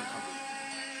 8 man coming.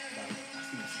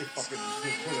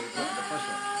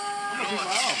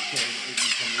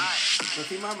 So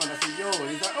see my man, I said, yo, and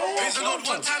he's like, oh, Praise the Lord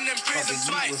one time, then praise him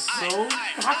twice. So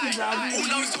happy that I All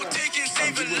I'm still taking,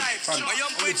 saving lives. My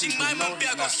young boy Jing, my man,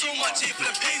 I got so much hate for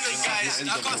the pagan guys.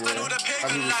 I can't stand all the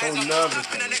pagan lies. I'm not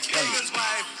rapping the next pagan's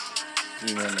wife.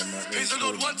 Praise the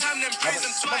Lord one time, then praise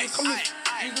him twice.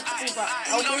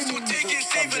 All I'm still taking,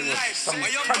 saving lives. My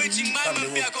young boy Jing, my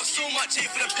man, I got so much hate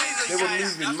for the pagan they were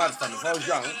guys. moving mad, fam. If I was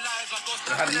young,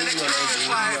 they had me on every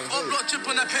Up block chip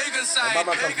on the pagan side.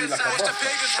 Mama can feel like a What's the boss.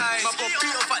 pagan side? My boy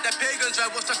beat off at the pagan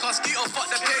drive. What's the casquito? Fuck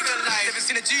the pagan life. Never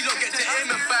seen a G-Lock get to aim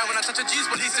and fire. When I touch a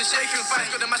G-spot, he's a shaking fire.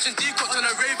 Got the mashing D-cops on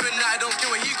a raven night. I don't care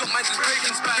what he got, mine's just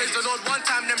breaking spine. Praise the Lord one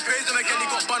time, then praise him again. He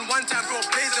got bun one time, bro,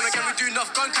 praise him again. We do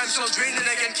enough gun time, so it's raining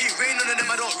again. Keep raining on them,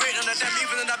 I don't rate on them.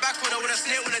 Even in the back corner with a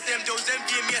snake on them. Those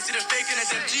envying me, I see them faking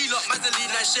at them. G-Lock, Mazzoline,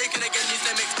 and shaking again. Needs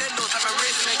them extendos, have a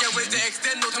racing again. Where's the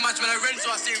extendo? Too much when I rent, so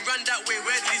I see him run that way.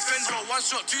 Where did these friends go? One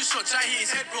shot, two shot, try hit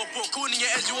his head, bro. Put cool in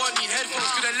your edge, you want need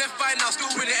headphones. Could have left by now,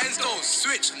 still with the end stones.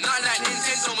 Switch, not like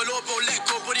Nintendo. My lord, bro, let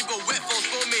go. Body, bro, wet phones,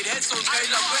 bro, made headstones. Guy,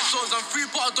 love wet zones. I'm free,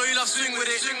 but I don't you love swing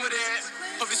with it. Swing with it.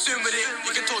 Probably swing with it.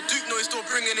 You can talk Duke, no, he's still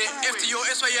bringing it. FTO,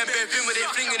 SYM, bare vim with it.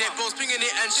 Flinging it, bro, springing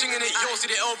it and shinging it. Yo,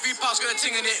 see the LV pass, gonna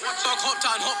tinging it. Dog hop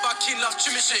down, hop back in, love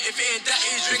trimming shit. If it ain't that,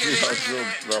 he's ringing it.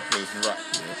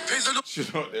 Praise the Lord. You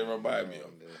know what they remind me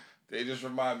of? They just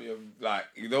remind me of, like,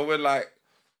 you know when, like,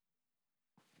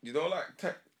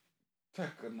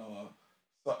 Tekken or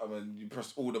something and you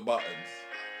press all the buttons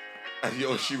and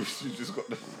she just got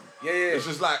the... Yeah. It's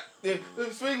just like,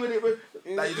 swing with it,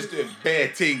 like you're just doing bare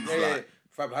things, like...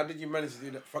 Fam, how did you manage to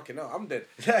do that? Fucking hell, I'm dead.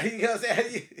 You know what I'm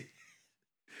saying?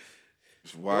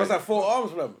 It's wild. What's that, 4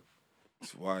 arms, fam?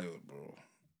 It's wild, bro.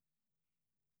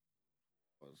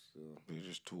 We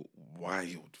just talk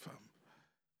wild, fam.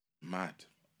 Mad,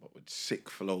 but with sick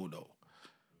flow though.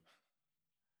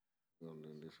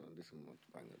 This one my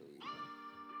bang of the week.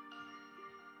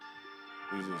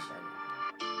 Who's this?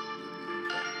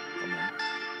 Come on.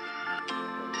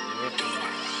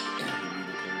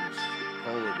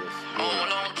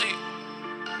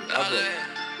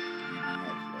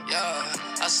 Yeah,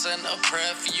 I sent a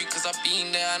prayer for you cause I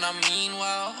been there and I mean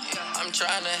well. I'm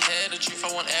trying to hear the truth,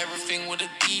 I want everything with the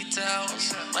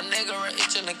details. My nigga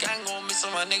rich and the gang gon' miss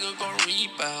him, my nigga gon'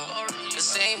 rebound. The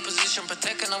same position,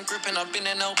 protecting, I'm gripping, I've been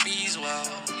in LB's well.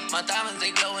 My diamonds,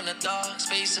 they glow in the dark,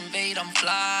 space invade, I'm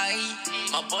fly.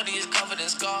 My body is covered in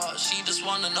scars, she just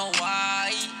wanna know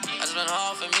why. I spent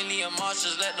 $500,000 March,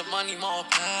 just let the money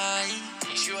multiply.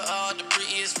 She with all the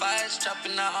prettiest fights,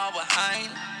 trapping out all behind.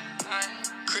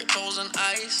 Cryptos and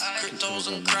ice, cryptos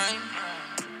and crime.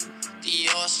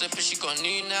 Dior slipping, she got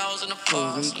new nails in the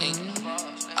fast lane.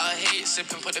 I hate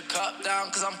sipping, put the cup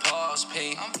down cause I'm past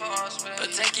pain. But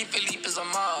Tenki Philippe is a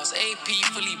Mars, AP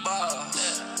fully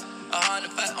bars.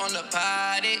 100 fat on the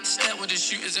party, step with the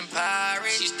shooters in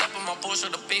Paris. She step on my Porsche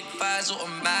with the big fives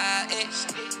automatic.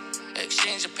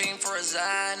 Exchange the pain for a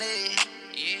Zany.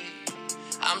 Yeah.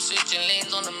 I'm switching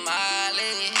lanes on the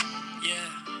Miley.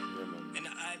 Yeah. In the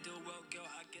ideal world, girl,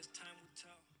 I guess time will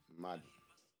tell. Mad.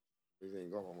 You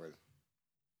ain't got one with.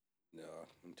 No,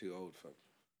 I'm too old, fam.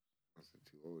 That's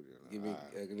too old, you know. Give me,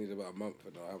 I need about a month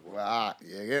and I'll have one. Well,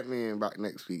 yeah, get me in back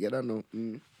next week. I don't know.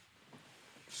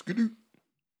 Skidoo.